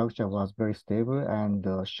ring structure was very stable and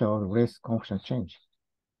showed less conformational change.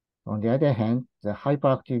 On the other hand, the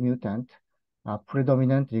hyperactive mutant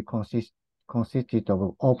predominantly consisted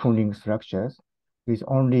of open ring structures with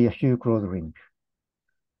only a few closed rings.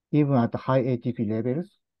 Even at high ATP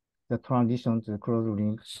levels, the transition to the closed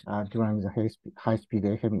rings during the high-speed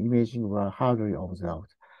AFM imaging were hardly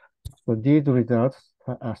observed. So these results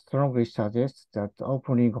strongly suggest that the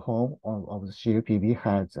opening home of the CAPB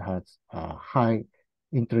has high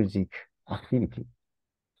intrinsic activity.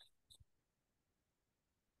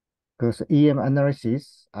 Because EM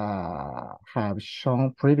analysis have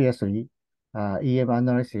shown previously, EM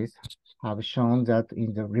analysis have shown that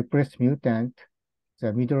in the repressed mutant,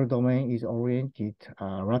 the middle domain is oriented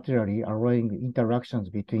laterally, allowing interactions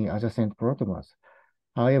between adjacent protomers.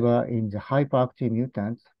 However, in the hyperactive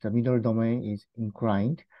mutants, the middle domain is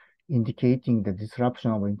inclined, indicating the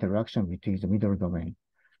disruption of interaction between the middle domain,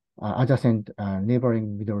 adjacent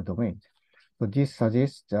neighboring middle domains. So this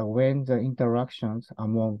suggests that when the interactions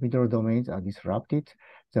among middle domains are disrupted,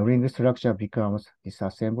 the ring structure becomes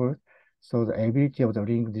disassembled. So the ability of the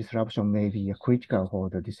ring disruption may be critical for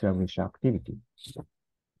the disaggregation activity. So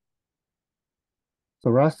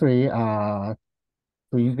lastly,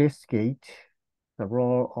 to investigate the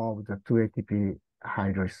role of the 2-ATP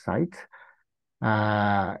hydrolase site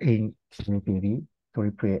in TMPD,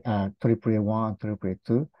 AAA1 and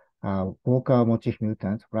AAA2, Walker motif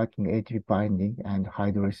mutants lacking ATP binding and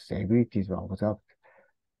hydrolysis abilities were observed.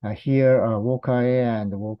 Here, Walker A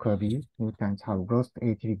and Walker B mutants have lost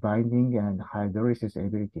ATP binding and hydrolysis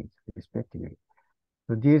abilities, respectively.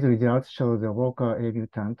 So these results show the Walker A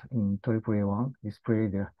mutant in AAA1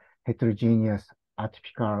 displayed a heterogeneous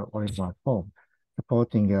atypical oligomer form,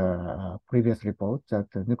 supporting previous reports that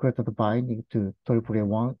the nucleotide binding to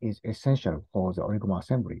AAA1 is essential for the oligomer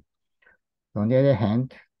assembly. On the other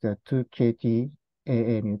hand, the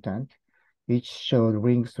 2KT-AA mutant, which showed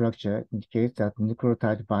ring structure, indicates that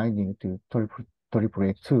nucleotide binding to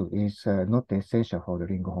AAA2 is not essential for the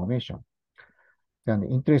ring formation. Then,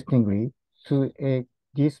 interestingly,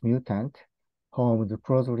 this mutant formed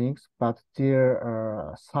close rings, but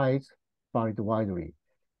their size varied widely,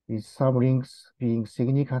 with some rings being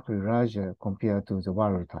significantly larger compared to the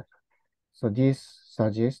wild type. So this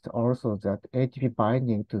suggests also that ATP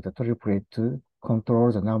binding to the AAA2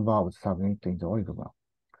 controls the number of subunits in the oligomer.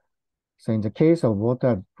 So in the case of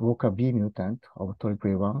Walker B mutant of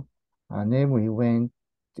AAA1, namely when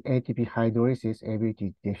the ATP hydrolysis ability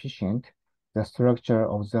is deficient, the structure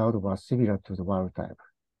observed was similar to the wild type,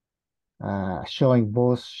 showing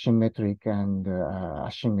both symmetric and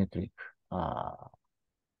asymmetric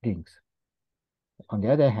rings. On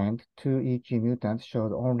the other hand, 2EQ mutants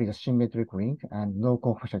showed only the symmetric ring and no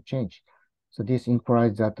conformational change. So this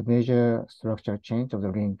implies that the major structural change of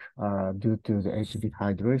the ring are due to the ATP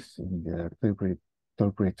hydrolysis in the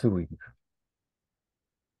AAA2 ring.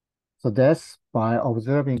 So thus, by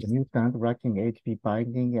observing the mutant lacking ATP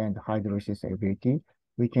binding and hydrolysis ability,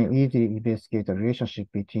 we can easily investigate the relationship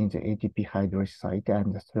between the ATP hydrolysis site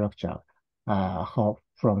and the structure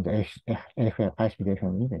from the high-speed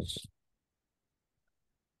FM image.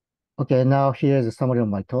 Okay, now here's a summary of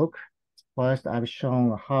my talk. First, I've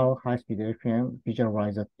shown how high-speed FM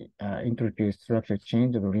visualizer introduced structure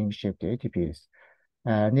change of the ring-shaped ATPase.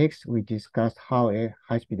 Next, we discussed how a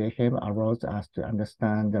high-speed FM allows us to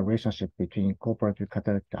understand the relationship between cooperative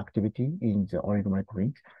catalytic activity in the oligomeric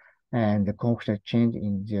rings and the conformational change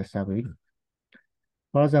in the subunit.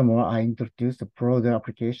 Furthermore, I introduced a broader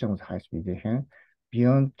application of high-speed FM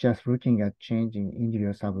beyond just looking at change in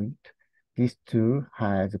individual subunit. This tool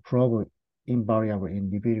has proven invaluable in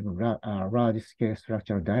revealing large-scale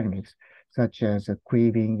structural dynamics, such as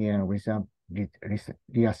cleaving and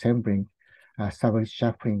reassembling subunit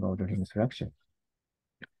shuffling of the ring structure.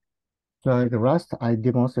 So the last, I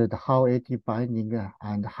demonstrated how ATP binding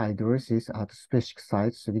and hydrolysis at specific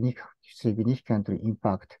sites significantly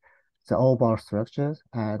impact the overall structures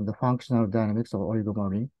and the functional dynamics of oligomer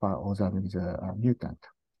ring by observing the mutant.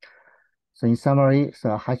 So in summary,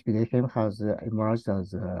 so high-speed FM has emerged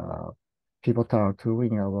as a pivotal tool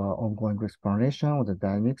in our ongoing exploration of the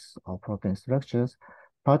dynamics of protein structures,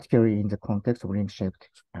 particularly in the context of ring-shaped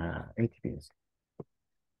ATPase.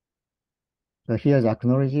 So here's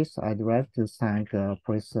acknowledges. I'd like to thank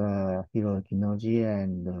Professor Hiroki Noji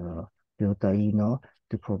and Ryota Ino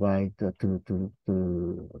to provide to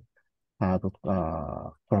have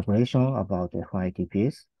collaboration about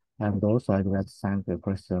FIATPase. And also I'd like to thank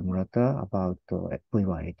Professor Murata about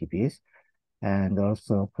V1ATPase, and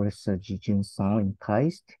also Professor Jijun San in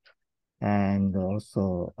KAIST, and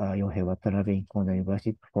also Yohei Watanabe in Cornell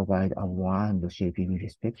University to provide A1 and CAPB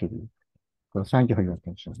respectively. So thank you for your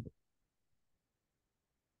attention.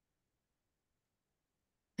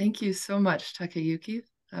 Thank you so much, Takayuki.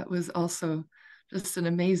 That was also just an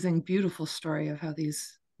amazing, beautiful story of how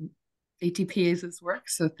these ATPases work.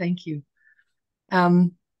 So thank you.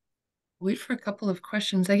 Wait for a couple of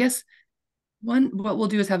questions. I guess what we'll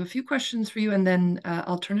do is have a few questions for you, and then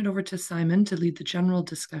I'll turn it over to Simon to lead the general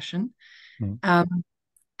discussion.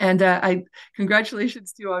 And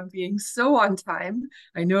congratulations to you on being so on time.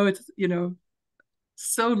 I know it's,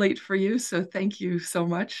 so late for you, so thank you so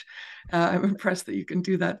much. I'm impressed that you can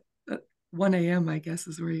do that at 1 a.m., I guess,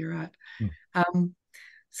 is where you're at.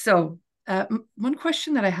 So one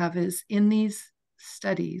question that I have is, in these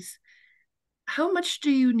studies, how much do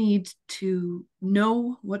you need to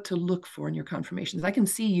know what to look for in your conformations? I can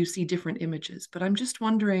see you see different images, but I'm just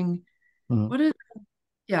wondering, how do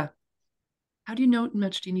you know how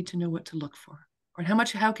much do you need to know what to look for? Or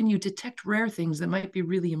how can you detect rare things that might be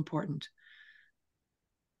really important?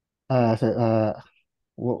 Well,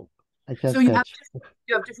 So you have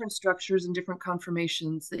different structures and different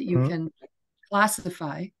conformations that you can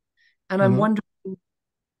classify. And I'm wondering,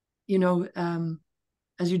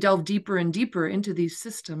 as you delve deeper and deeper into these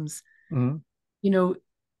systems,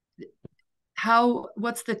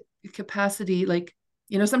 what's the capacity, like,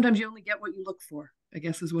 sometimes you only get what you look for, I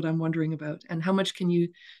guess is what I'm wondering about. And how much can you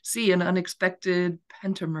see an unexpected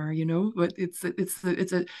pentamer, but it's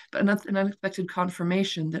an unexpected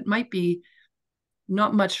conformation that might be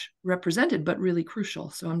not much represented, but really crucial.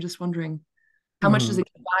 So I'm just wondering, how much does it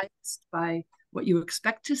get biased by what you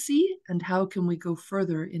expect to see, and how can we go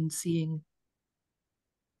further in seeing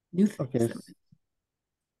new things? Okay.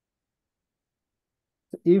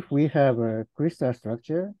 If we have a crystal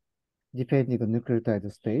structure, depending on nucleotide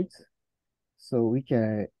states, so we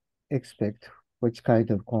can expect which kind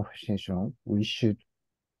of conformation we should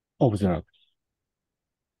observe.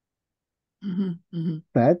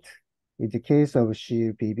 But in the case of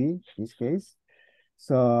CUPB, this case,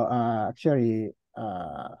 so actually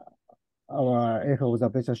our echo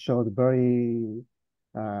observation showed very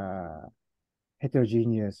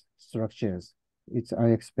heterogeneous structures. It's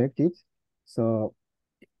unexpected. So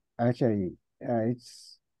actually,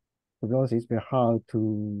 it's very hard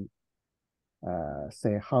to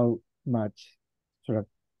say how much sort of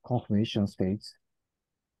conformation states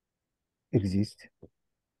exist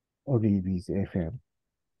only with FM.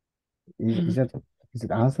 Is that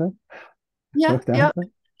the answer? Yeah, Answer?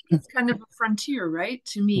 It's kind of a frontier, right?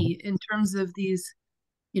 To me, in terms of these,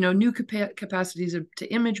 new capacities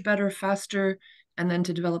to image better, faster, and then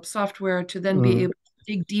to develop software to then be able to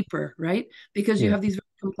dig deeper, right? Because you have these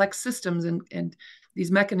very complex systems, and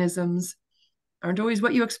these mechanisms aren't always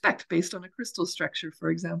what you expect based on a crystal structure, for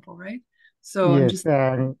example, right? So yes, I'm just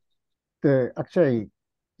and actually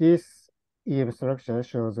this EM structure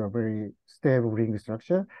shows a very stable ring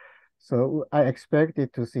structure. So I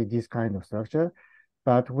expected to see this kind of structure,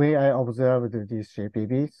 but when I observed these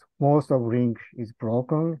JPBs, most of ring is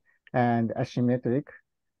broken and asymmetric.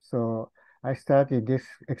 So I started this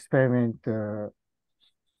experiment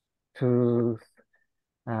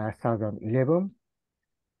 2011,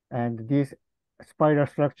 and this spiral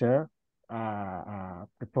structure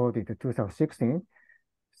reported in 2016.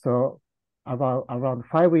 So around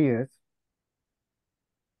 5 years,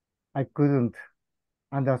 I couldn't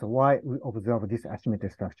understand why we observe this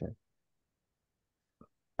asymmetric structure.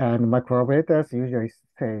 And my collaborators usually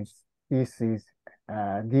say this is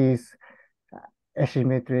this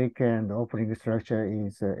asymmetric and opening structure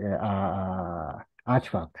is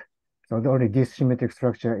artifact. So the only this symmetric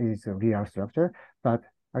structure is a real structure, but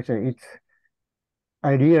actually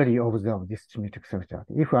I rarely observe this symmetric structure.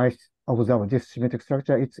 If I observe this symmetric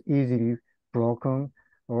structure, it's easily broken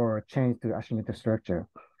or changed to asymmetric structure.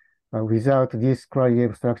 Without this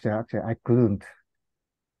Krylov structure, actually I couldn't,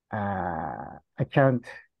 I can't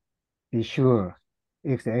be sure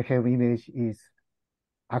if the FM image is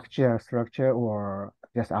actual structure or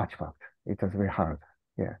just artifact. It was very hard.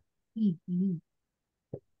 Yeah.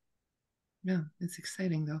 Yeah, it's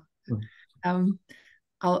exciting though.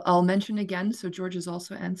 I'll mention again. So George has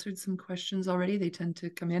also answered some questions already. They tend to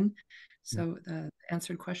come in. So the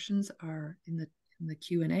answered questions are in the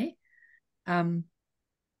Q&A.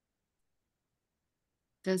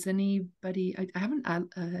 Does anybody? I haven't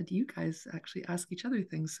had you guys actually ask each other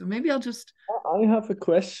things. So maybe I'll just. I have a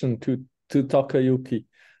question to Takayuki.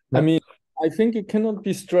 I mean, I think it cannot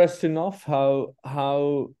be stressed enough how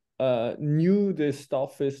new this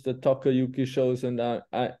stuff is that Takayuki shows, and I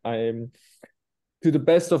am, to the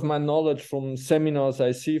best of my knowledge from seminars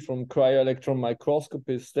I see from cryo-electron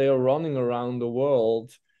microscopists, they are running around the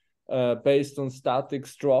world based on static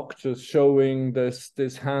structures showing this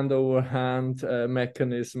hand-over-hand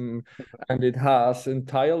mechanism, and it has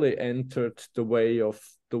entirely entered the way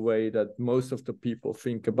that most of the people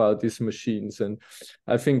think about these machines. And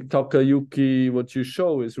I think Takayuki, what you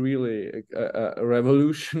show is really a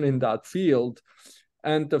revolution in that field.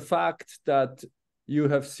 And the fact that you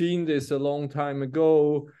have seen this a long time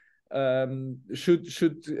ago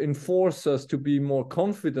should enforce us to be more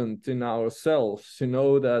confident in ourselves,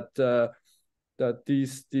 that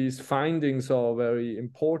these findings are very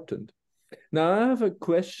important. Now, I have a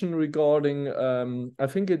question regarding, I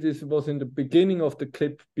think was in the beginning of the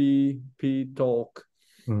clip B talk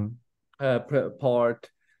part,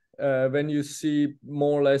 when you see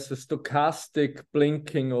more or less a stochastic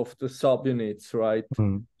blinking of the subunits, right?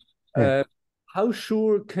 Yeah. How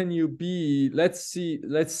sure can you be? Let's say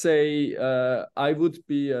I would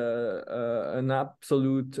be an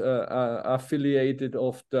absolute affiliated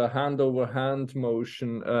of the hand-over-hand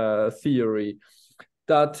motion theory,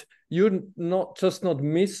 that you're not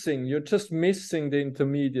missing, you're just missing the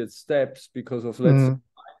intermediate steps because of, let's say,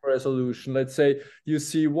 resolution. Let's say you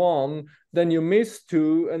see one, then you miss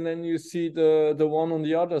two, and then you see the one on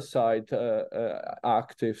the other side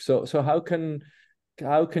active. So how can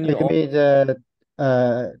you mean the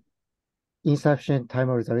insufficient time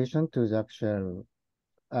resolution to the actual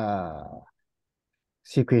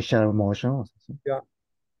sequential motion or something. Yeah.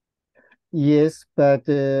 Yes, but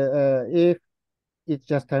if it's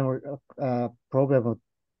just time problem of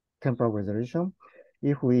temporal resolution,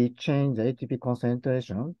 if we change the ATP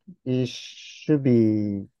concentration, it should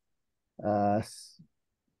be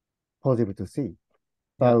possible to see.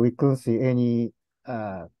 But we couldn't see any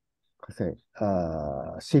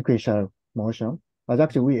sequential motion. But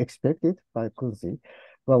actually we expected, but couldn't see.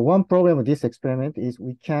 But one problem with this experiment is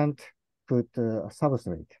we can't put a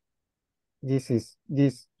substrate.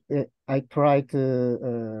 I tried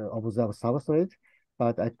to observe substrate,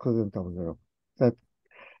 but I couldn't observe. That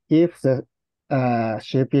if the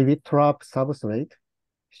CPV trap substrate,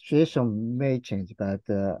 situation may change, but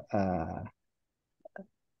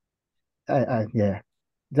yeah,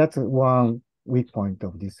 that's one weak point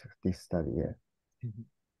of this study. Yeah. Mhm.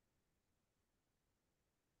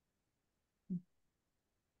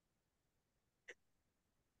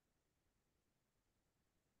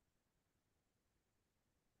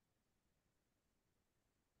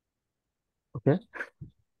 Okay.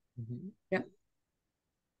 Yeah.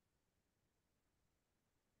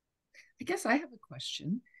 I guess I have a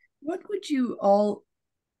question. What would you all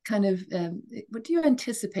kind of, what do you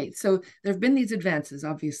anticipate? So there have been these advances,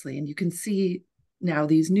 obviously, and you can see now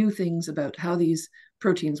these new things about how these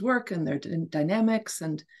proteins work and their dynamics,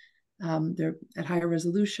 and they're at higher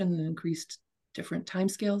resolution and increased different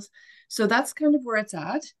timescales. So that's kind of where it's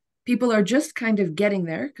at. People are just kind of getting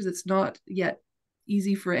there because it's not yet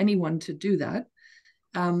easy for anyone to do that.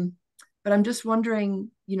 But I'm just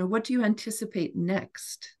wondering, what do you anticipate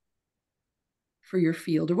next for your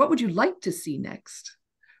field, or what would you like to see next?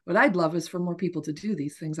 What I'd love is for more people to do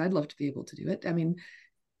these things. I'd love to be able to do it. I mean,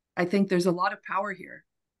 I think there's a lot of power here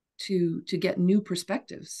to get new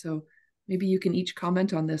perspectives. So maybe you can each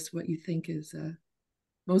comment on this, what you think is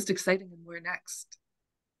most exciting and where next.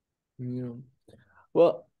 Yeah.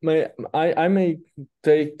 Well, I may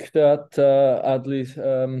take that at least.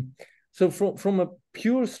 So from a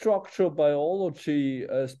pure structural biology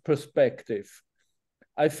perspective,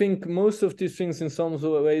 I think most of these things, in some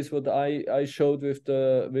ways, what I showed with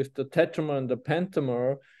the tetramer and the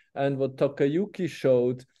pentamer, and what Takayuki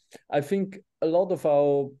showed, I think a lot of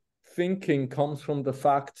our thinking comes from the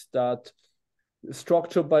fact that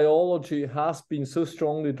structural biology has been so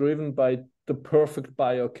strongly driven by the perfect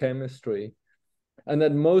biochemistry. And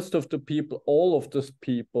that most of the people, all of those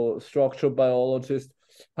people, structural biologists,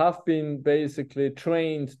 have been basically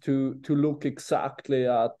trained to look exactly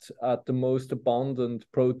at the most abundant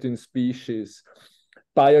protein species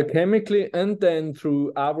biochemically, and then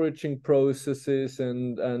through averaging processes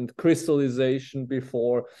and crystallization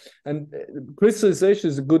before. And crystallization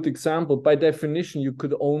is a good example. By definition, you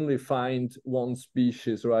could only find one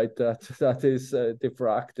species, right? That is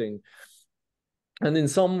diffracting. And in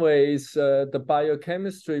some ways, the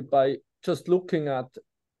biochemistry, by just looking at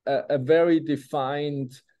a very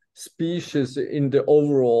defined species in the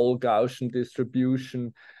overall Gaussian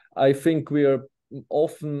distribution, I think we are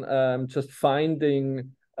often just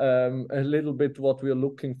finding a little bit what we're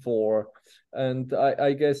looking for. And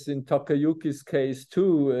I guess in Takayuki's case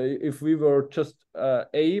too, if we were just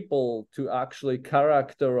able to actually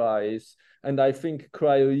characterize, and I think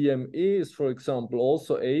cryo-EM is, for example,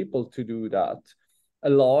 also able to do that, a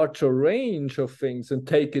larger range of things and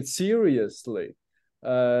take it seriously.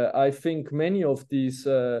 I think many of these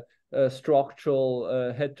structural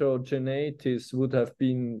heterogeneities would have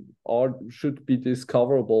been or should be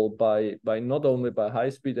discoverable by not only by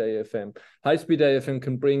high-speed AFM. High-speed AFM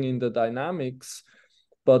can bring in the dynamics,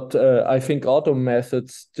 but I think other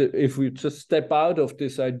methods, if we just step out of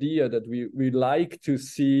this idea that we like to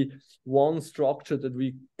see one structure that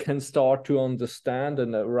we can start to understand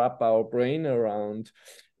and wrap our brain around,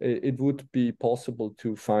 it would be possible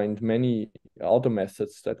to find many other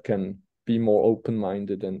methods that can be more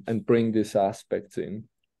open-minded and bring these aspects in.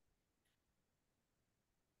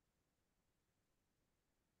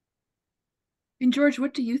 And George,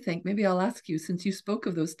 what do you think? Maybe I'll ask you, since you spoke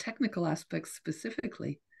of those technical aspects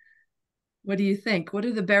specifically. What do you think? What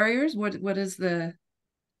are the barriers? What is the,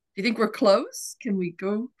 do you think we're close? Can we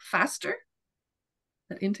go faster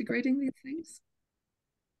at integrating these things?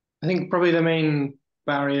 I think probably the main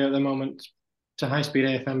barrier at the moment to high-speed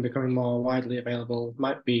AFM becoming more widely available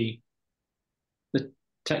might be the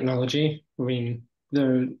technology. I mean,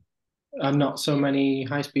 there are not so many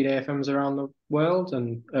high-speed AFMs around the world,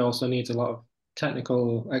 and it also needs a lot of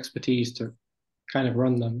technical expertise to kind of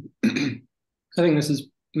run them. I think this is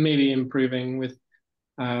maybe improving with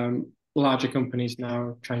larger companies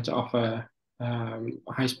now trying to offer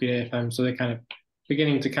high-speed AFM, so they're kind of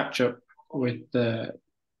beginning to catch up with the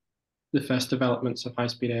first developments of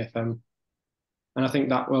high-speed AFM. And I think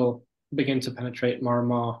that will begin to penetrate more and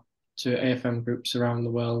more to AFM groups around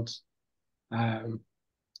the world.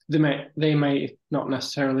 They may not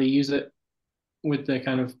necessarily use it with the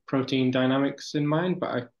kind of protein dynamics in mind,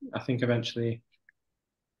 but I think eventually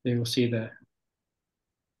they will see the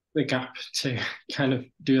gap to kind of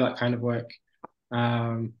do that kind of work.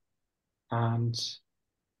 And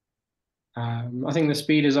I think the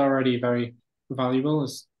speed is already very valuable,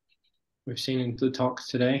 as we've seen in the talks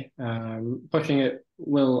today. Pushing it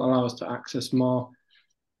will allow us to access more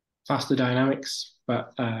faster dynamics,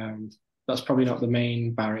 but that's probably not the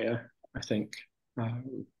main barrier, I think.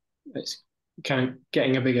 It's kind of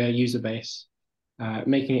getting a bigger user base,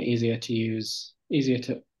 making it easier to use, easier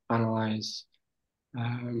to analyze,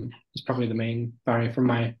 is probably the main barrier from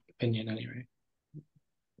my opinion anyway. I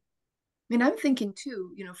mean, I'm thinking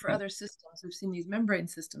too, you know, for other systems, we've seen these membrane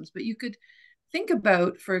systems, but you could think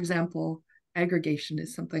about, for example, aggregation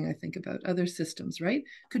is something I think about, other systems, right?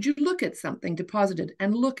 Could you look at something deposited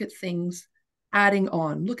and look at things adding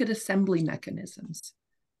on, look at assembly mechanisms,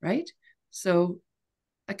 right? So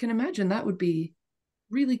I can imagine that would be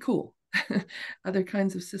really cool. Other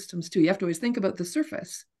kinds of systems too. You have to always think about the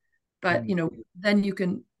surface, but you know, then you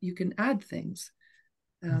can add things.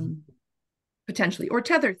 Potentially, or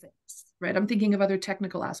tether things, right? I'm thinking of other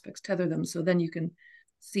technical aspects, tether them, so then you can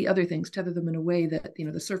see other things, tether them in a way that, you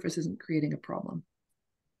know, the surface isn't creating a problem.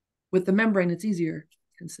 With the membrane, it's easier,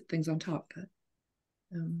 you can sit things on top. But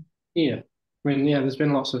yeah, I mean, yeah, there's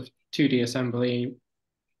been lots of 2D assembly,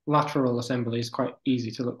 lateral assembly is quite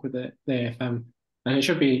easy to look with the AFM, and it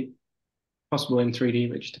should be possible in 3D,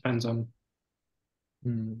 but it just depends on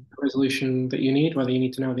the resolution that you need, whether you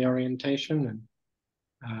need to know the orientation,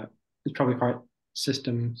 and it's probably quite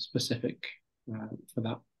system specific for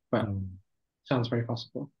that, but sounds very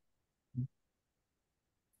possible. I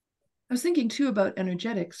was thinking too about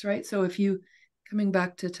energetics, right? So if you, coming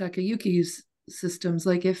back to Takayuki's systems,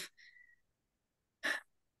 like if,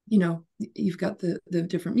 you know, you've got the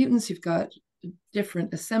different mutants, you've got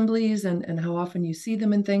different assemblies and how often you see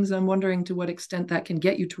them and things, I'm wondering to what extent that can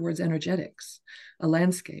get you towards energetics, a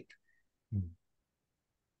landscape.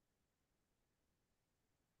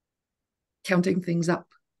 Counting things up,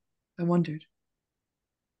 I wondered.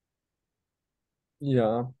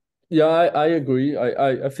 Yeah, I agree.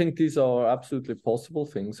 I think these are absolutely possible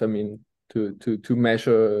things. I mean, to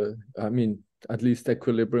measure, I mean, at least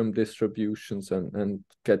equilibrium distributions and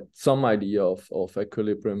get some idea of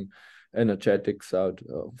equilibrium energetics out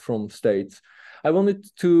from states. I wanted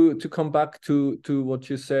to come back to what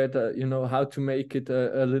you said, you know, how to make it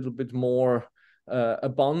a little bit more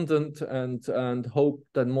abundant and hope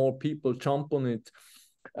that more people jump on it.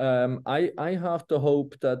 I have the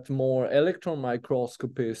hope that more electron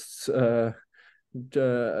microscopists will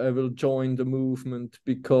join the movement,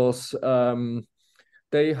 because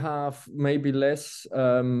they have maybe less,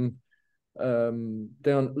 they're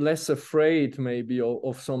less afraid maybe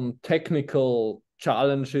of some technical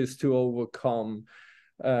challenges to overcome.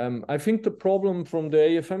 I think the problem from the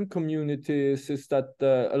AFM community is that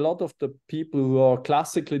a lot of the people who are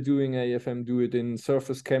classically doing AFM do it in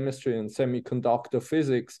surface chemistry and semiconductor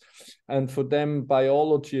physics, and for them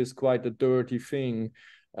biology is quite a dirty thing,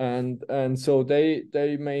 and so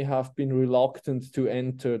they may have been reluctant to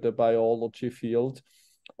enter the biology field.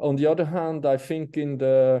 On the other hand, I think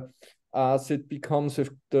as it becomes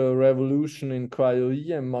with the revolution in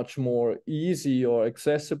cryo-EM much more easy or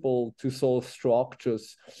accessible to solve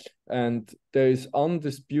structures, and there is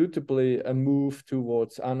undisputably a move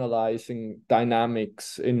towards analyzing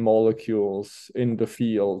dynamics in molecules in the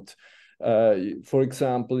field. For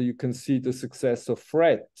example, you can see the success of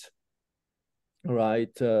FRET,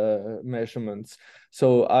 right, measurements.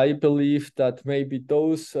 So I believe that maybe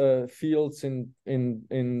those fields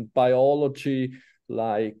in biology,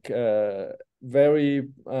 like very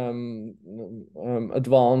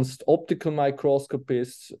advanced optical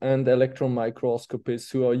microscopists and electron microscopists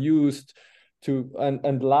who are used to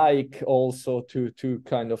and like also to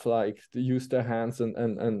kind of like to use their hands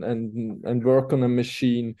and work on a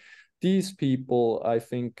machine. These people, I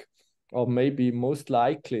think, are maybe most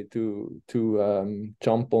likely to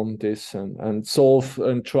jump on this and solve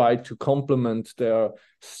and try to complement their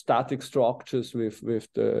static structures with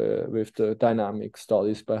the dynamic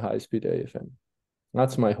studies by high-speed AFM.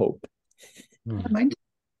 That's my hope. Mind?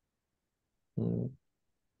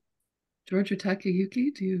 George or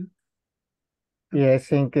Takayuki, do you? Yeah, I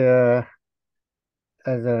think the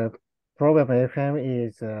problem AFM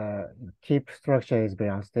is chip structure is very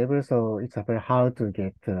unstable, so it's very hard to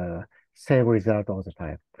get same result all the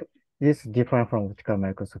time. this is different from optical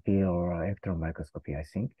microscopy or electron microscopy, I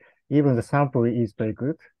think. Even the sample is very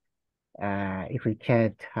good. If we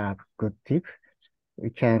can't have good tip, we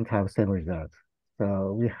can't have same results.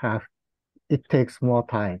 So it takes more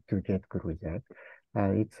time to get good results.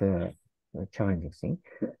 It's a challenging thing.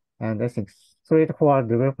 And I think straightforward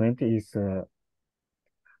development is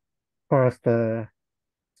first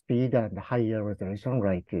speed and higher resolution,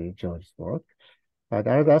 like George's work. But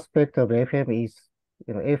another aspect of AFM is,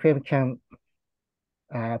 AFM can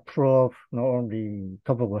prove not only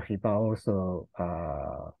topography, but also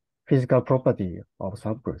physical property of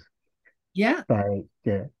samples. Yeah.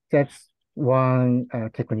 That's one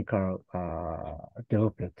technical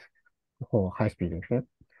development for high-speed AFM.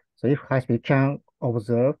 So if high-speed can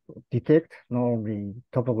observe, detect not only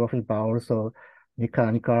topography, but also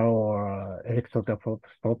mechanical or electrical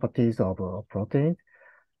properties of proteins,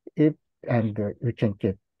 and we can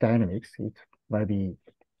get dynamics, it might be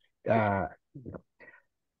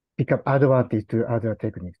become advantage to other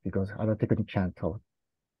techniques because other techniques can't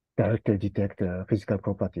directly detect physical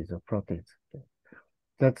properties of proteins.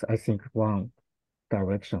 That's, I think, one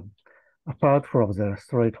direction, apart from the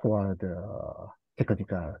straightforward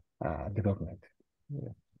technical development.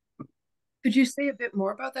 Yeah. Could you say a bit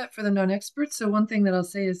more about that for the non-experts? So one thing that I'll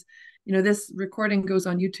say is, this recording goes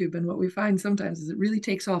on YouTube, and what we find sometimes is it really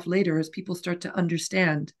takes off later as people start to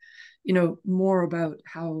understand, more about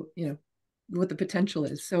how, what the potential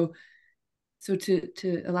is. So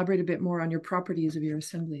to elaborate a bit more on your properties of your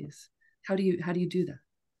assemblies, how do you do that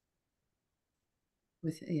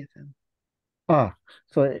with AFM?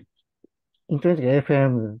 So intrinsic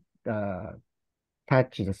AFM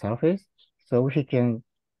touch the surface, so we can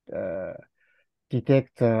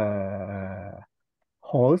detect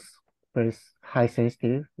holes very high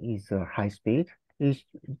sensitive is high speed. In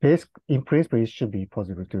principle, it should be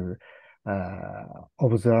possible to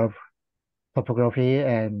observe topography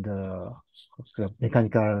and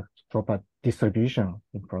mechanical proper distribution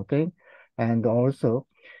in protein. And also,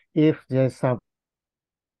 if there's some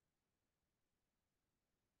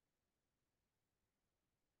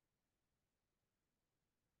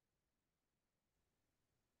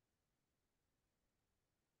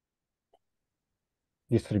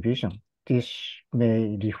distribution, this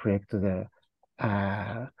may reflect the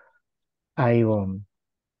ion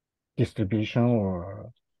distribution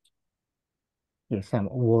or some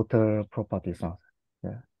water properties.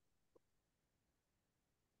 Yeah.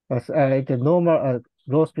 But the normal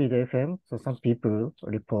low speed FM, so some people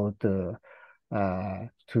report to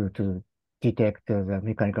detect the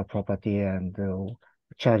mechanical property and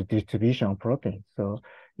charge distribution of proteins. So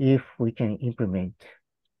if we can implement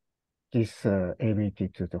this ability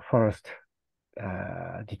to the first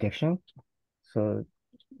detection, so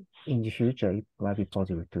in the future, it might be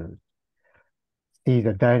possible to see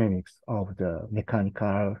the dynamics of the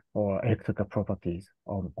mechanical or electrical properties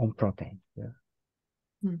on protein.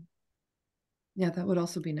 Yeah. Yeah, that would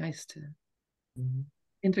also be nice to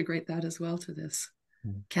integrate that as well to this.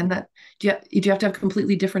 Can that, do you have to have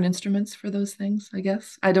completely different instruments for those things, I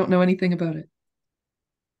guess? I don't know anything about it.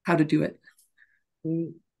 How to do it.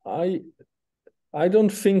 I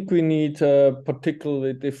don't think we need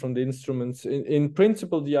particularly different instruments. In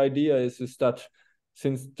principle, the idea is that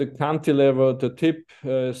since the cantilever, the tip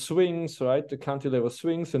swings, right? The cantilever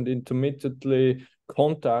swings and intermittently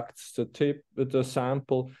contacts the tip with the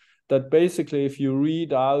sample, that basically if you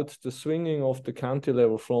read out the swinging of the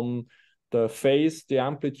cantilever from the phase, the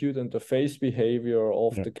amplitude and the phase behavior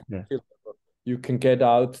of the cantilever, you can get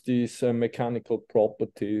out these mechanical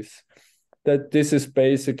properties. That this is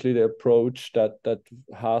basically the approach that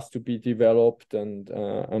has to be developed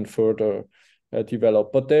and further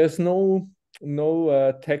developed. But there's no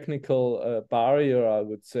technical barrier, I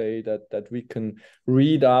would say, that we can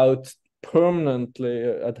read out permanently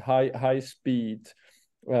at high speed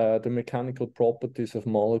the mechanical properties of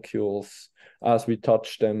molecules as we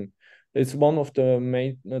touch them. It's one of the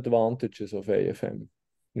main advantages of AFM.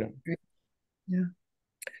 Yeah.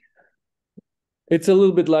 It's a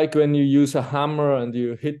little bit like when you use a hammer and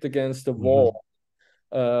you hit against the wall.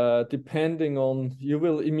 Depending on, you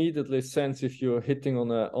will immediately sense if you're hitting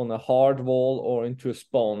on a hard wall or into a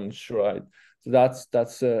sponge, right? So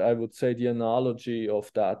that's I would say the analogy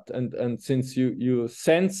of that. And since you're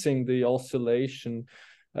sensing the oscillation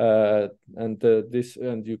and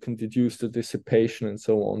you can deduce the dissipation and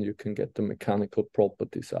so on, you can get the mechanical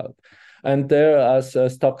properties out. And there, as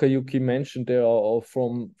Takayuki mentioned, there are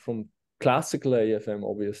from classical AFM,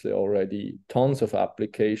 obviously, already tons of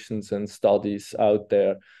applications and studies out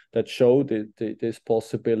there that show this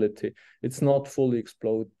possibility. It's not fully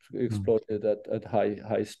exploited at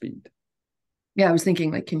high speed. yeah, I was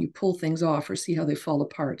thinking like, can you pull things off or see how they fall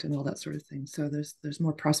apart and all that sort of thing. So there's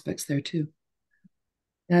more prospects there too.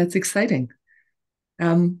 Yeah, it's exciting.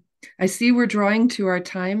 I see we're drawing to our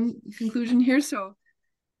time conclusion here, so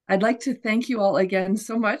I'd like to thank you all again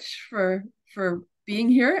so much for being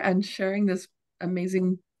here and sharing this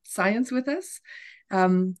amazing science with us.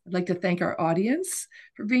 I'd like to thank our audience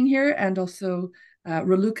for being here, and also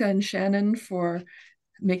Raluca and Shannon for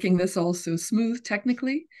making this all so smooth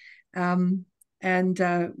technically. And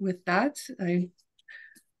with that, I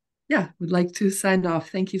would like to sign off.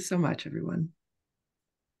 Thank you so much, everyone.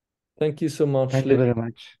 Thank you so much, Thank you very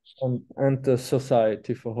much. and the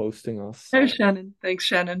society for hosting us. There's Shannon. Thanks,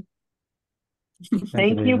 Shannon.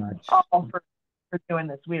 Thank you very much. all for doing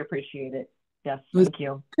this. We appreciate it. Yes, thank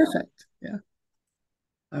you. Perfect. Yeah.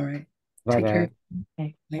 All right. Bye Take care.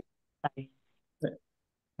 bye. Okay. Bye.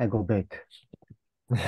 I go back.